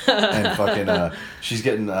handshake. And fucking, she's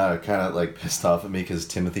getting kind of, like, pissed off at me because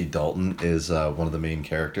Timothy Dalton is one of the main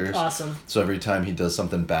characters. Awesome. So every time he does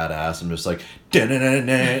something badass, I'm just like, she's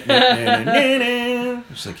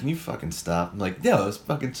like, can you fucking stop? I'm like, no, it's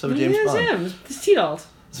fucking so James Bond. Him. It's T-Dalt.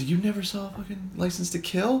 I was like, you never saw fucking License to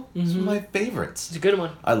Kill? It's one of my favorites. It's a good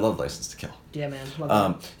one. I love License to Kill. Yeah, man. Love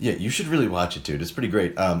that. Yeah, you should really watch it, dude. It's pretty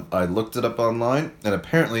great. I looked it up online, and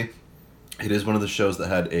apparently it is one of the shows that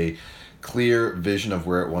had a clear vision of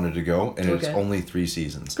where it wanted to go, and it's only 3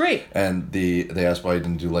 seasons. Great. And they asked why I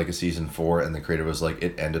didn't do like a season 4, and the creator was like,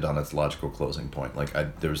 it ended on its logical closing point.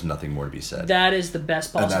 Like, there was nothing more to be said. That is the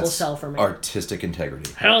best And possible that's sell for me. artistic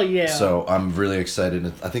integrity. Hell yeah. So I'm really excited.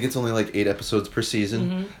 I think it's only like 8 episodes per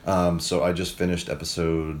season. So I just finished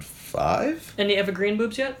episode 5. Any evergreen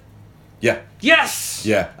boobs yet? Yeah. Yes!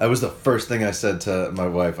 Yeah, that was the first thing I said to my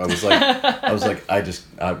wife. I was like,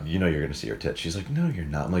 you know you're going to see her tits. She's like, no, you're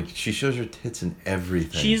not. I'm like, she shows her tits in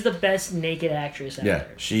everything. She's the best naked actress out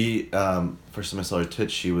there. She, first time I saw her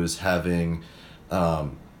tits, she was having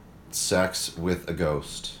sex with a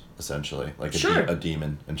ghost, essentially. Like a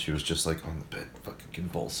demon. And she was just like on the bed, fucking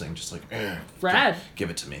convulsing, just like, Rad.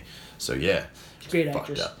 Give it to me. So yeah. Great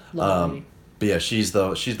fucked actress. up. Love the lady. But yeah, she's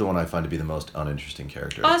the one I find to be the most uninteresting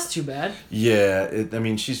character. Oh, that's too bad. Yeah, I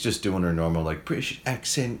mean, she's just doing her normal, like, British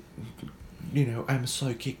accent, you know, I'm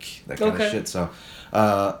psychic, that kind of shit. So,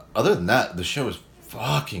 other than that, the show is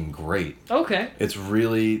fucking great. Okay. It's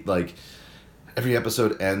really, like, every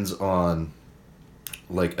episode ends on,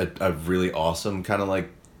 like, a really awesome kind of,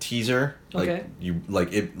 like, teaser. Like,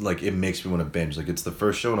 it makes me want to binge. Like, it's the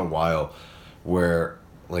first show in a while where,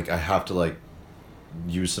 like, I have to, like,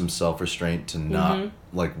 use some self-restraint to not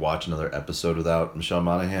like watch another episode without Michelle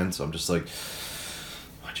Monaghan. So I'm just like,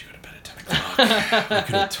 why'd you go to bed at 10 o'clock? We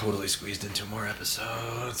could have totally squeezed in 2 more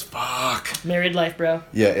episodes. Fuck. Married life, bro.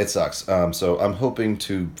 Yeah, it sucks. So I'm hoping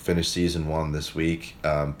to finish season 1 this week.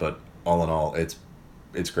 But all in all,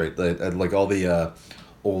 it's great. Like all the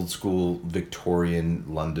old school Victorian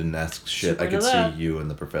London-esque shit, I could see you and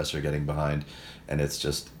the professor getting behind, and it's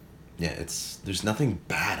just, yeah, there's nothing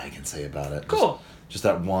bad I can say about it. Cool. Just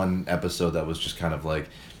that one episode that was just kind of like,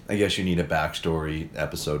 I guess you need a backstory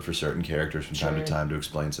episode for certain characters from time to time to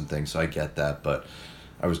explain some things, so I get that, but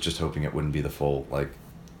I was just hoping it wouldn't be the full, like,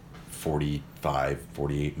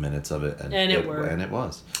 48 minutes of it, and it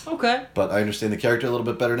was. Okay. But I understand the character a little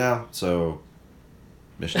bit better now, so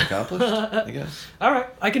mission accomplished, I guess. Alright,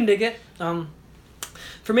 I can dig it.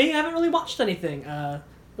 For me, I haven't really watched anything. I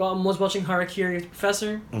was watching Harakiri with the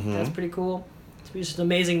Professor. That's pretty cool. It's just an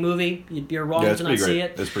amazing movie. You're wrong to not see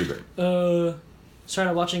it. It's pretty great.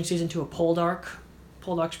 Started watching season 2 of Poldark.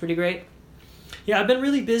 Poldark's pretty great. Yeah, I've been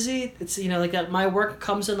really busy. It's, you know, like that. My work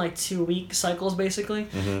comes in like 2-week cycles, basically.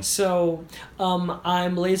 So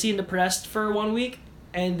I'm lazy and depressed for 1 week,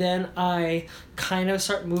 and then I kind of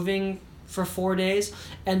start moving for 4 days,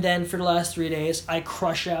 and then for the last 3 days, I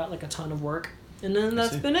crush out like a ton of work, and then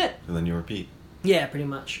that's been it. And then you repeat. Yeah, pretty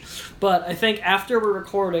much. But I think after we're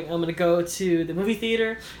recording, I'm going to go to the movie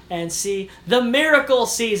theater and see The Miracle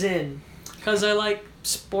Season. Because I like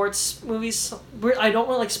sports movies. I don't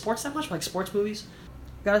really like sports that much, but I like sports movies.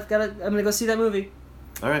 I'm going to go see that movie.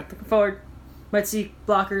 All right. Looking forward. Might see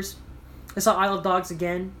Blockers. I saw Isle of Dogs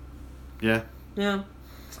again. Yeah. Yeah.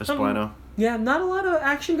 That's bueno. Yeah, not a lot of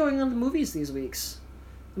action going on in the movies these weeks.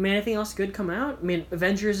 I mean, anything else good come out? I mean,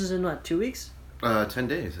 Avengers is in, what, 2 weeks? 10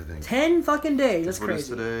 days, I think. 10 fucking days. That's what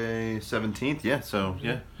crazy. What is today? 17th? Yeah, so,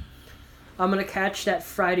 yeah. I'm going to catch that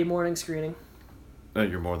Friday morning screening.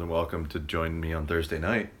 You're more than welcome to join me on Thursday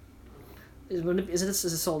night. Is it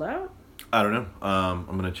sold out? I don't know. I'm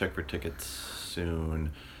going to check for tickets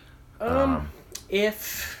soon.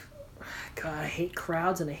 If... God, I hate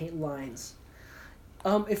crowds and I hate lines.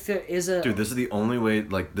 If there is a... Dude, this is the only way,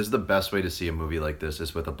 like, this is the best way to see a movie like this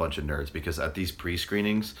is with a bunch of nerds, because at these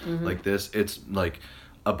pre-screenings like this, it's, like,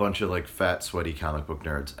 a bunch of, like, fat, sweaty comic book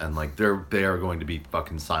nerds, and, like, they are going to be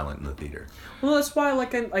fucking silent in the theater. Well, that's why,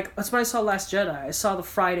 that's why I saw Last Jedi. I saw the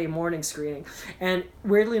Friday morning screening, and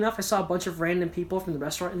weirdly enough, I saw a bunch of random people from the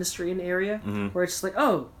restaurant industry in the area, where it's just like,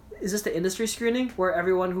 oh, is this the industry screening? Where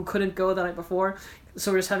everyone who couldn't go the night before,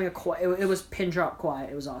 so we're just having a quiet, it was pin drop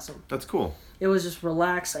quiet, it was awesome. That's cool. It was just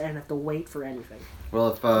relaxed. I didn't have to wait for anything.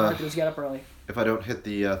 Well, if all I had to do was get up early. If I don't hit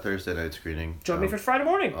the Thursday night screening, join me for Friday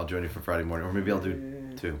morning. I'll join you for Friday morning, or maybe I'll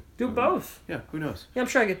do 2. Do both. Yeah, who knows? Yeah, I'm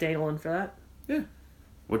sure I get Daniel in for that. Yeah.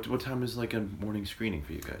 What time is like a morning screening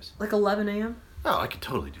for you guys? Like 11 a.m. Oh, I could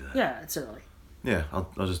totally do that. Yeah, it's early. Yeah, I'll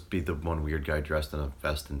just be the one weird guy dressed in a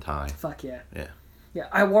vest and tie. Fuck yeah. Yeah. Yeah,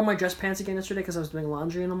 I wore my dress pants again yesterday because I was doing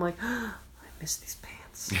laundry, and I'm like, I miss these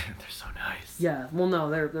pants. Yeah, they're so nice. Yeah, well, no,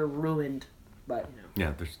 they're ruined, but you know.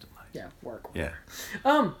 Yeah, they're still nice. Yeah, work. Yeah.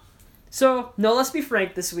 So no, let's be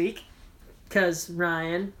frank this week, because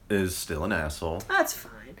Ryan Is still an asshole. That's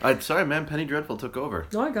fine. Sorry, man. Penny Dreadful took over.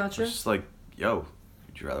 No, I gotcha. It's just like, yo,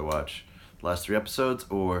 would you rather watch the last 3 episodes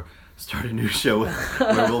or start a new show with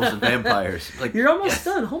werewolves and vampires? Like, You're almost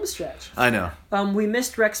done. Home stretch. I know. We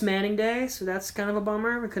missed Rex Manning Day, so that's kind of a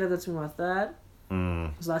bummer. We could have done something about that.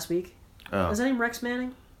 It was last week. Oh. Is that name Rex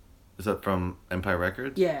Manning? Is that from Empire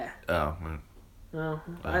Records? Yeah. Oh. Oh,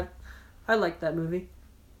 I liked that movie.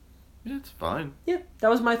 Yeah, it's fine. Yeah, that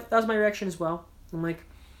was my reaction as well. I'm like,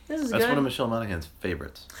 this is That's good. one of Michelle Monaghan's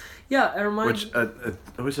favorites. Yeah, it reminds. Which it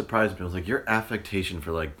always surprised me. I was like, your affectation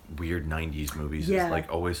for like weird '90s movies Yeah. is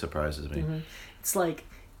like always surprises me. Mm-hmm. It's like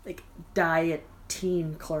diet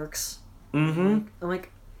teen Clerks. Mm-hmm. I'm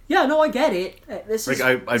like, yeah, no, I get it. This Like is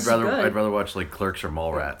I'd this is rather good. watch like Clerks or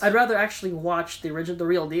Mallrats. I'd rather actually watch the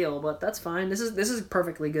real deal, but that's fine. This is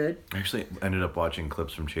perfectly good. I actually ended up watching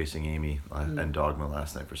clips from Chasing Amy and Dogma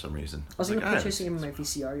last night for some reason. I was like, gonna put Chasing Him in my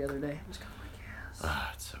VCR the other day. I was kind of like, yes.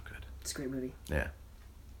 Ah, it's so good. It's a great movie. Yeah.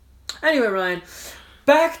 Anyway, Ryan,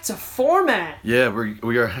 back to format. Yeah,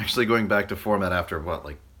 we are actually going back to format after what,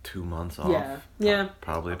 like 2 months off? Yeah.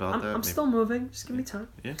 Probably about that. I'm maybe. still moving. Just give me time.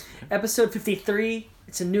 Yeah. Episode 53.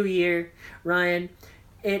 It's a new year. Ryan,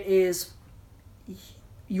 it is...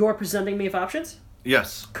 You're presenting me with options?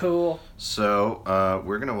 Yes. Cool. So,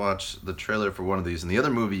 we're going to watch the trailer for one of these. And the other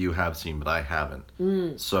movie you have seen, but I haven't.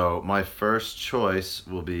 So, my first choice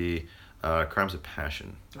will be Crimes of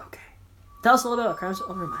Passion. Okay. Tell us a little bit about Crimes.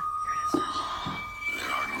 Oh, never mind. Here it is.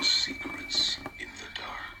 There are no secrets in the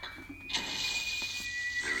dark.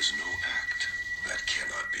 There is no act that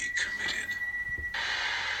cannot be committed.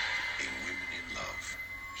 In Women in Love,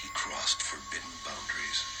 he crossed forbidden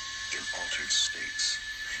boundaries. In Altered States,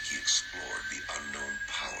 he explored the unknown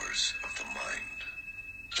powers of the mind.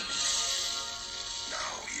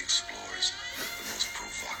 Now he explores the most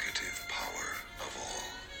provocative power of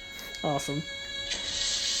all. Awesome.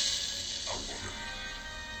 A woman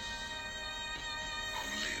who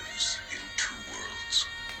lives in 2 worlds.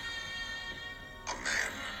 A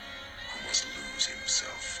man who must lose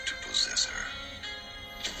himself to possess her.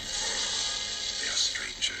 They are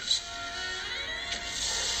strangers.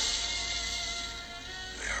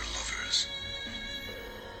 They are lovers.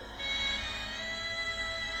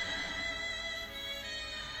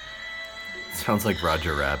 Sounds like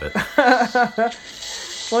Roger Rabbit.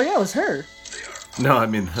 Well, yeah, it was her. They are No, I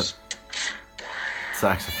mean the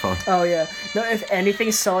saxophone. Oh, yeah. No, if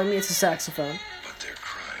anything's selling me, it's a saxophone. but their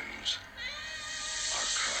crimes are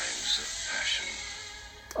crimes of passion.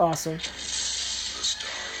 Awesome. The star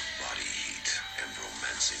of Body Heat and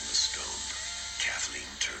Romancing the Stone, Kathleen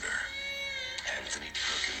Turner. Anthony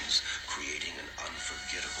Perkins creating an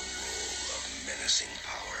unforgettable role of menacing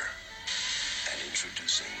power. And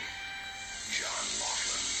introducing John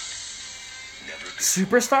Laughlin. Never before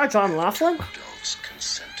Superstar John Laughlin? adults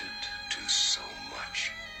consented to so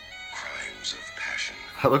much. Crimes of Passion.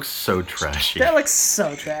 That looks so trashy. That looks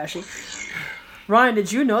so trashy. Ryan,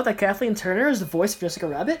 did you know that Kathleen Turner is the voice of Jessica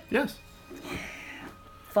Rabbit? Yes.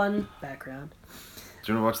 Fun background.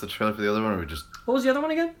 Do you want to watch the trailer for the other one, or we just What was the other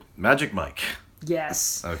one again? Magic Mike?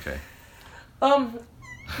 Yes. Okay.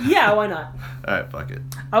 Yeah, why not? All right, fuck it.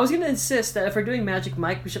 I was gonna insist that if we're doing Magic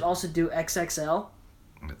Mike, we should also do XXL.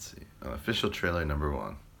 Let's see. Official trailer number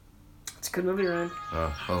 1. It's a good movie, Ryan. Oh,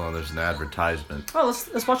 hold on. There's an advertisement. Oh,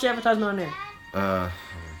 let's watch the advertisement on there.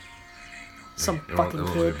 Some fucking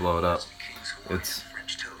Let me kid. blow it up. It's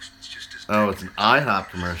it's an IHOP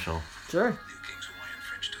commercial. Sure.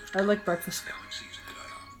 I like breakfast.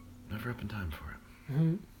 Never up in time for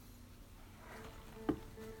it.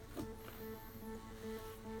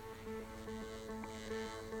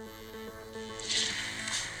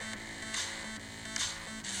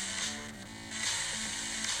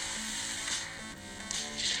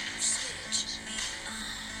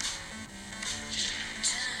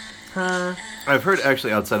 I've heard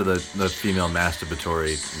actually outside of the female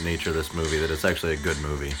masturbatory nature of this movie that it's actually a good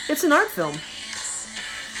movie. It's an art film.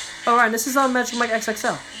 Oh, Ryan, this is on Magic Mike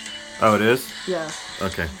XXL. Oh, it is? Yeah.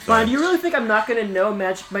 Okay. Ryan, sorry. do you really think I'm not gonna know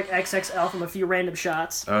Magic Mike XXL from a few random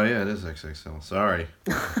shots? Oh yeah, it is XXL. Sorry.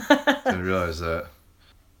 Didn't realize that.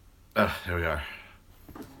 Here we are.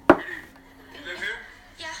 You live here?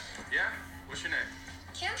 Yeah. Yeah? What's your name?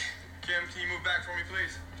 Kim? Kim, can you move back for me,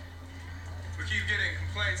 please? We keep getting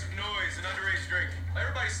complaints of noise and underage drinking.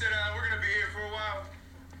 Everybody sit down. We're gonna be here for a while.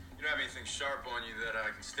 You don't have anything sharp on you that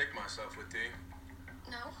I can stick myself with, do you?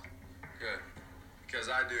 No. Good. Because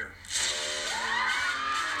I do.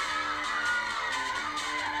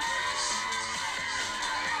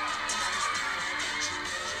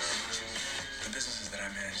 The businesses that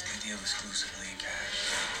I manage, they deal exclusively in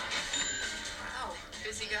cash. Wow,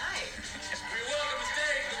 busy guy. You're welcome to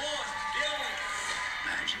stay. The one, the only.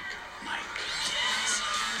 Magic Mike.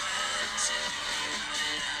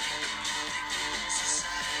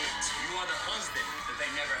 You are the husband that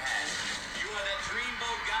they never had. You are that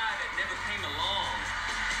dreamboat guy that never came along.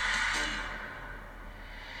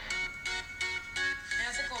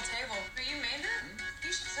 That's a cool table. Are you made it?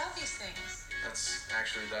 You should sell these things. That's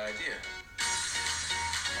actually the idea.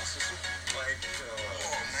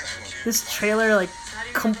 This trailer like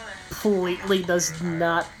completely does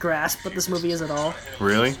not grasp what this movie is at all.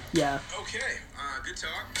 Really? Yeah. Okay, good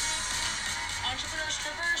talk. Entrepreneur,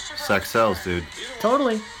 stripper. Sex sells, dude.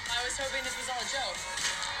 Totally. I was hoping this was all a joke.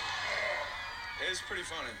 It's pretty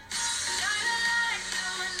funny.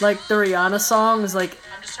 Like the Rihanna song is like.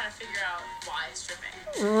 I'm just trying to figure out why stripping.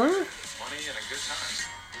 What? Funny and a good time.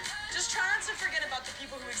 Just try not to forget about the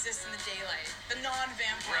people who exist in the daylight. The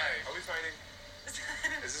non-vampire. Right. Are we fighting?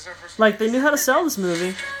 Is this our first? Like they knew how to sell this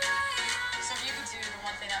movie. So if you could do the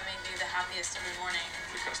one thing that made you the happiest every morning,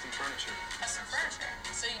 The custom furniture. custom furniture.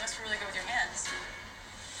 So you must be really good with your hands.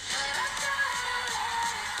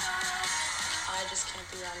 I just can't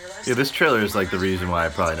be around your lifestyle. Yeah, this trailer is like the reason why I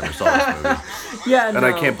probably never saw this movie. Yeah. And no.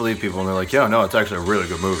 I can't believe people, and they're like, yo, no, it's actually a really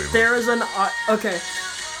good movie. There is an okay.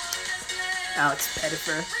 Alex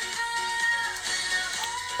Pettyfer.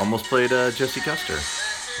 Almost played Jesse Custer.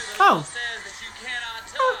 Oh.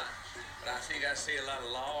 But I think I see a lot of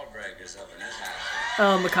lawbreakers up in this house.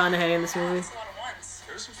 Oh, McConaughey in this movie. It's a lot of ones.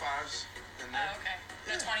 There's some fives in there. Oh, okay.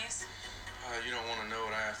 No 20s? You don't want to know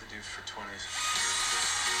what I have to do for 20s.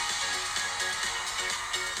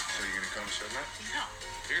 So you're gonna come to show night? No.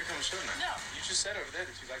 You're gonna come to show night? No. You just said over there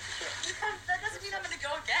that you like the show. That doesn't mean I'm gonna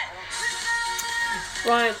go again.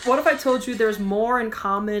 Ryan, what if I told you there's more in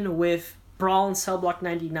common with Brawl in Cell Block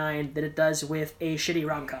 99 than it does with a shitty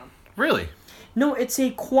rom-com? Really? No, it's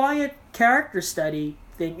a quiet character study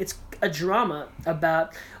thing. It's a drama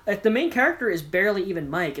about... Like, the main character is barely even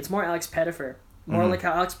Mike. It's more Alex Pettyfer. More like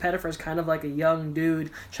how Alex Pettyfer is kind of like a young dude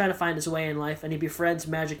trying to find his way in life, and he befriends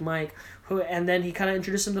Magic Mike, and then he kind of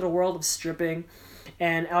introduces him to the world of stripping,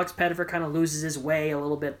 and Alex Pettyfer kind of loses his way a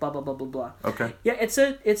little bit, blah, blah, blah, blah, blah. Okay. Yeah, it's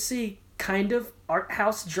a kind of art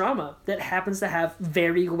house drama that happens to have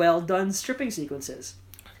very well done stripping sequences.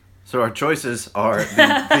 So our choices are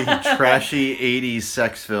the trashy 80s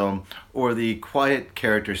sex film or the quiet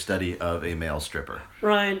character study of a male stripper.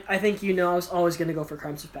 Ryan, I think you know I was always going to go for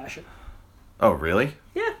Crimes of Passion. Oh, really?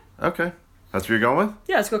 Yeah. Okay. That's what you're going with?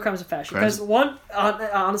 Yeah, let's go Crimes of Passion. Crimes- Because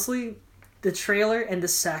honestly, the trailer and the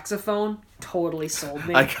saxophone totally sold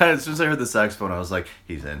me. I kind of, as soon as I heard the saxophone, I was like,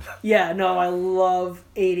 he's in. Yeah, no, I love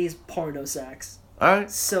 80s porno sax. All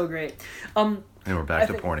right. So great. And we're back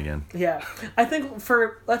to porn again. Yeah. I think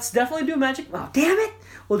let's definitely do Magic... Oh, damn it!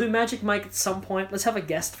 We'll do Magic Mike at some point. Let's have a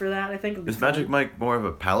guest for that, I think. It'll be Is fun. Magic Mike more of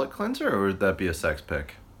a palate cleanser, or would that be a sex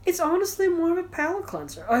pick? It's honestly more of a palate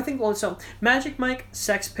cleanser. I think, well, so Magic Mike,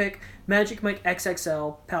 sex pick, Magic Mike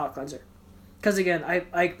XXL, palate cleanser. Because again,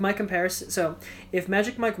 my comparison... So, if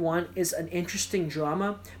Magic Mike 1 is an interesting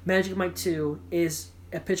drama, Magic Mike 2 is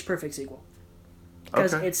a Pitch Perfect sequel.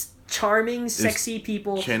 Because it's charming, sexy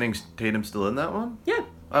people. Channing Tatum still in that one? Yeah.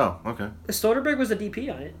 Oh, okay. Soderbergh was the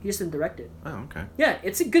DP on it. He just didn't direct it. Oh, okay. Yeah,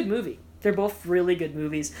 it's a good movie. They're both really good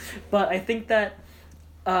movies. But I think that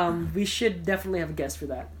we should definitely have a guest for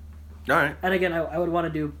that. All right. And again, I would want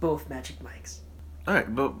to do both Magic Mikes. All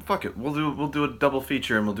right, but fuck it. We'll do a double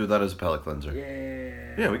feature, and we'll do that as a palate cleanser.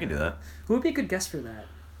 Yeah. Yeah, we can do that. Who would be a good guest for that?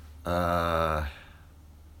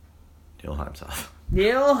 Neil Heimseth.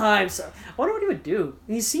 Neil Heimseth. I wonder what he would do.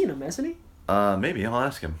 He's seen him, hasn't he? Maybe I'll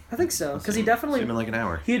ask him. I think so, I'll because see he him- definitely... see him in like an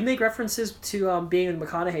hour. He'd make references to being a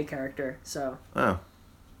McConaughey character, so... Oh.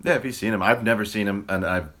 Yeah, if you've seen him. I've never seen him, and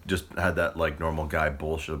I've just had that, like, normal guy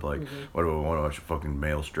bullshit of, like, what do I want to watch a fucking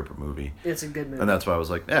male stripper movie? It's a good movie. And that's why I was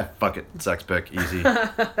like, fuck it. Sex pick, easy.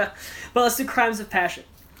 But let's do Crimes of Passion.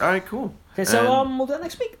 All right, cool. Okay, so And- we'll do that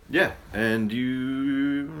next week. Yeah, and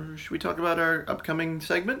should we talk about our upcoming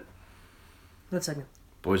segment? What segment?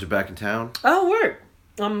 Boys are back in town. Oh, word.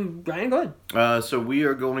 Ryan, go ahead. So we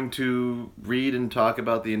are going to read and talk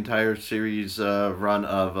about the entire series run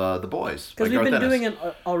of The Boys. Because by we've been Garth doing Ennis.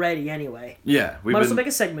 it already anyway. Yeah. Might as well make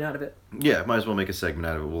a segment out of it. Yeah, might as well make a segment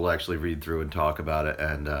out of it. We'll actually read through and talk about it,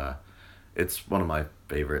 and it's one of my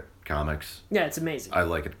favorite comics. Yeah, it's amazing. I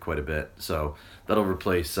like it quite a bit. So that'll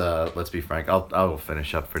replace. Let's be frank. I will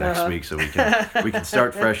finish up for next week so we can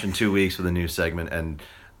start fresh in 2 weeks with a new segment. And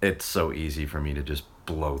it's so easy for me to just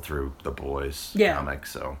blow through the Boys comic.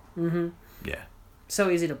 So yeah. So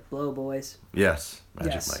easy to blow, boys. Yes,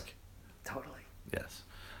 Magic Yes. Mike. Totally. Yes.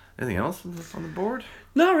 Anything else on the board?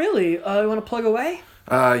 Not really. You want to plug away?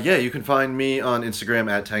 Yeah, you can find me on Instagram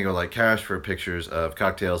at Tango Like Cash for pictures of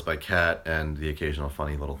cocktails by Kat and the occasional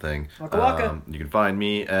funny little thing. Waka waka. You can find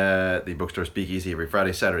me at the Bookstore Speakeasy every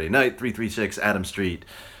Friday, Saturday night, 336 Adam Street,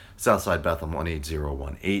 Southside Bethlehem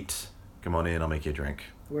 18018. Come on in, I'll make you a drink.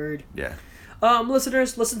 Word. Yeah.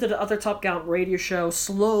 Listeners, listen to the other Top Gallant radio show,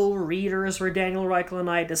 Slow Readers, where Daniel Reichel and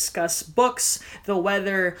I discuss books, the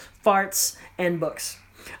weather, farts, and books.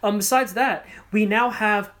 Besides that, we now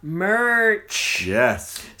have merch.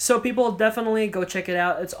 Yes. So people definitely go check it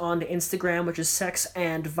out. It's on the Instagram, which is Sex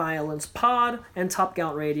and Violence Pod, and Top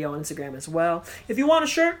Gallant Radio on Instagram as well. If you want a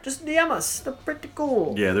shirt, just DM us. They're pretty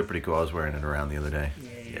cool. Yeah, they're pretty cool. I was wearing it around the other day.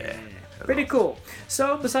 Yeah. Pretty cool.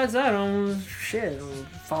 So besides that,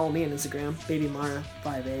 follow me on Instagram, Baby Mara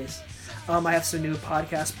 5A's. I have some new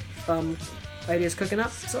podcast ideas cooking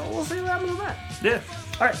up, so we'll see what happens with that. Yeah.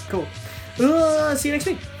 All right, cool. See you next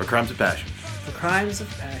week. For Crimes of Passion. For Crimes of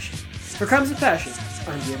Passion. For Crimes of Passion,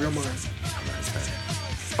 I'm Gabriel Mara.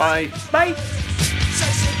 Bye. Bye.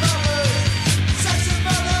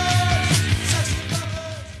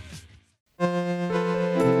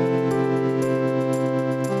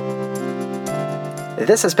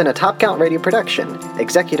 This has been a Top Gallant Radio production,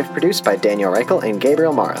 executive produced by Daniel Reichel and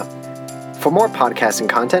Gabriel Mara. For more podcasting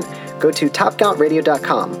content, go to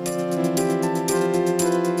topgallantradio.com.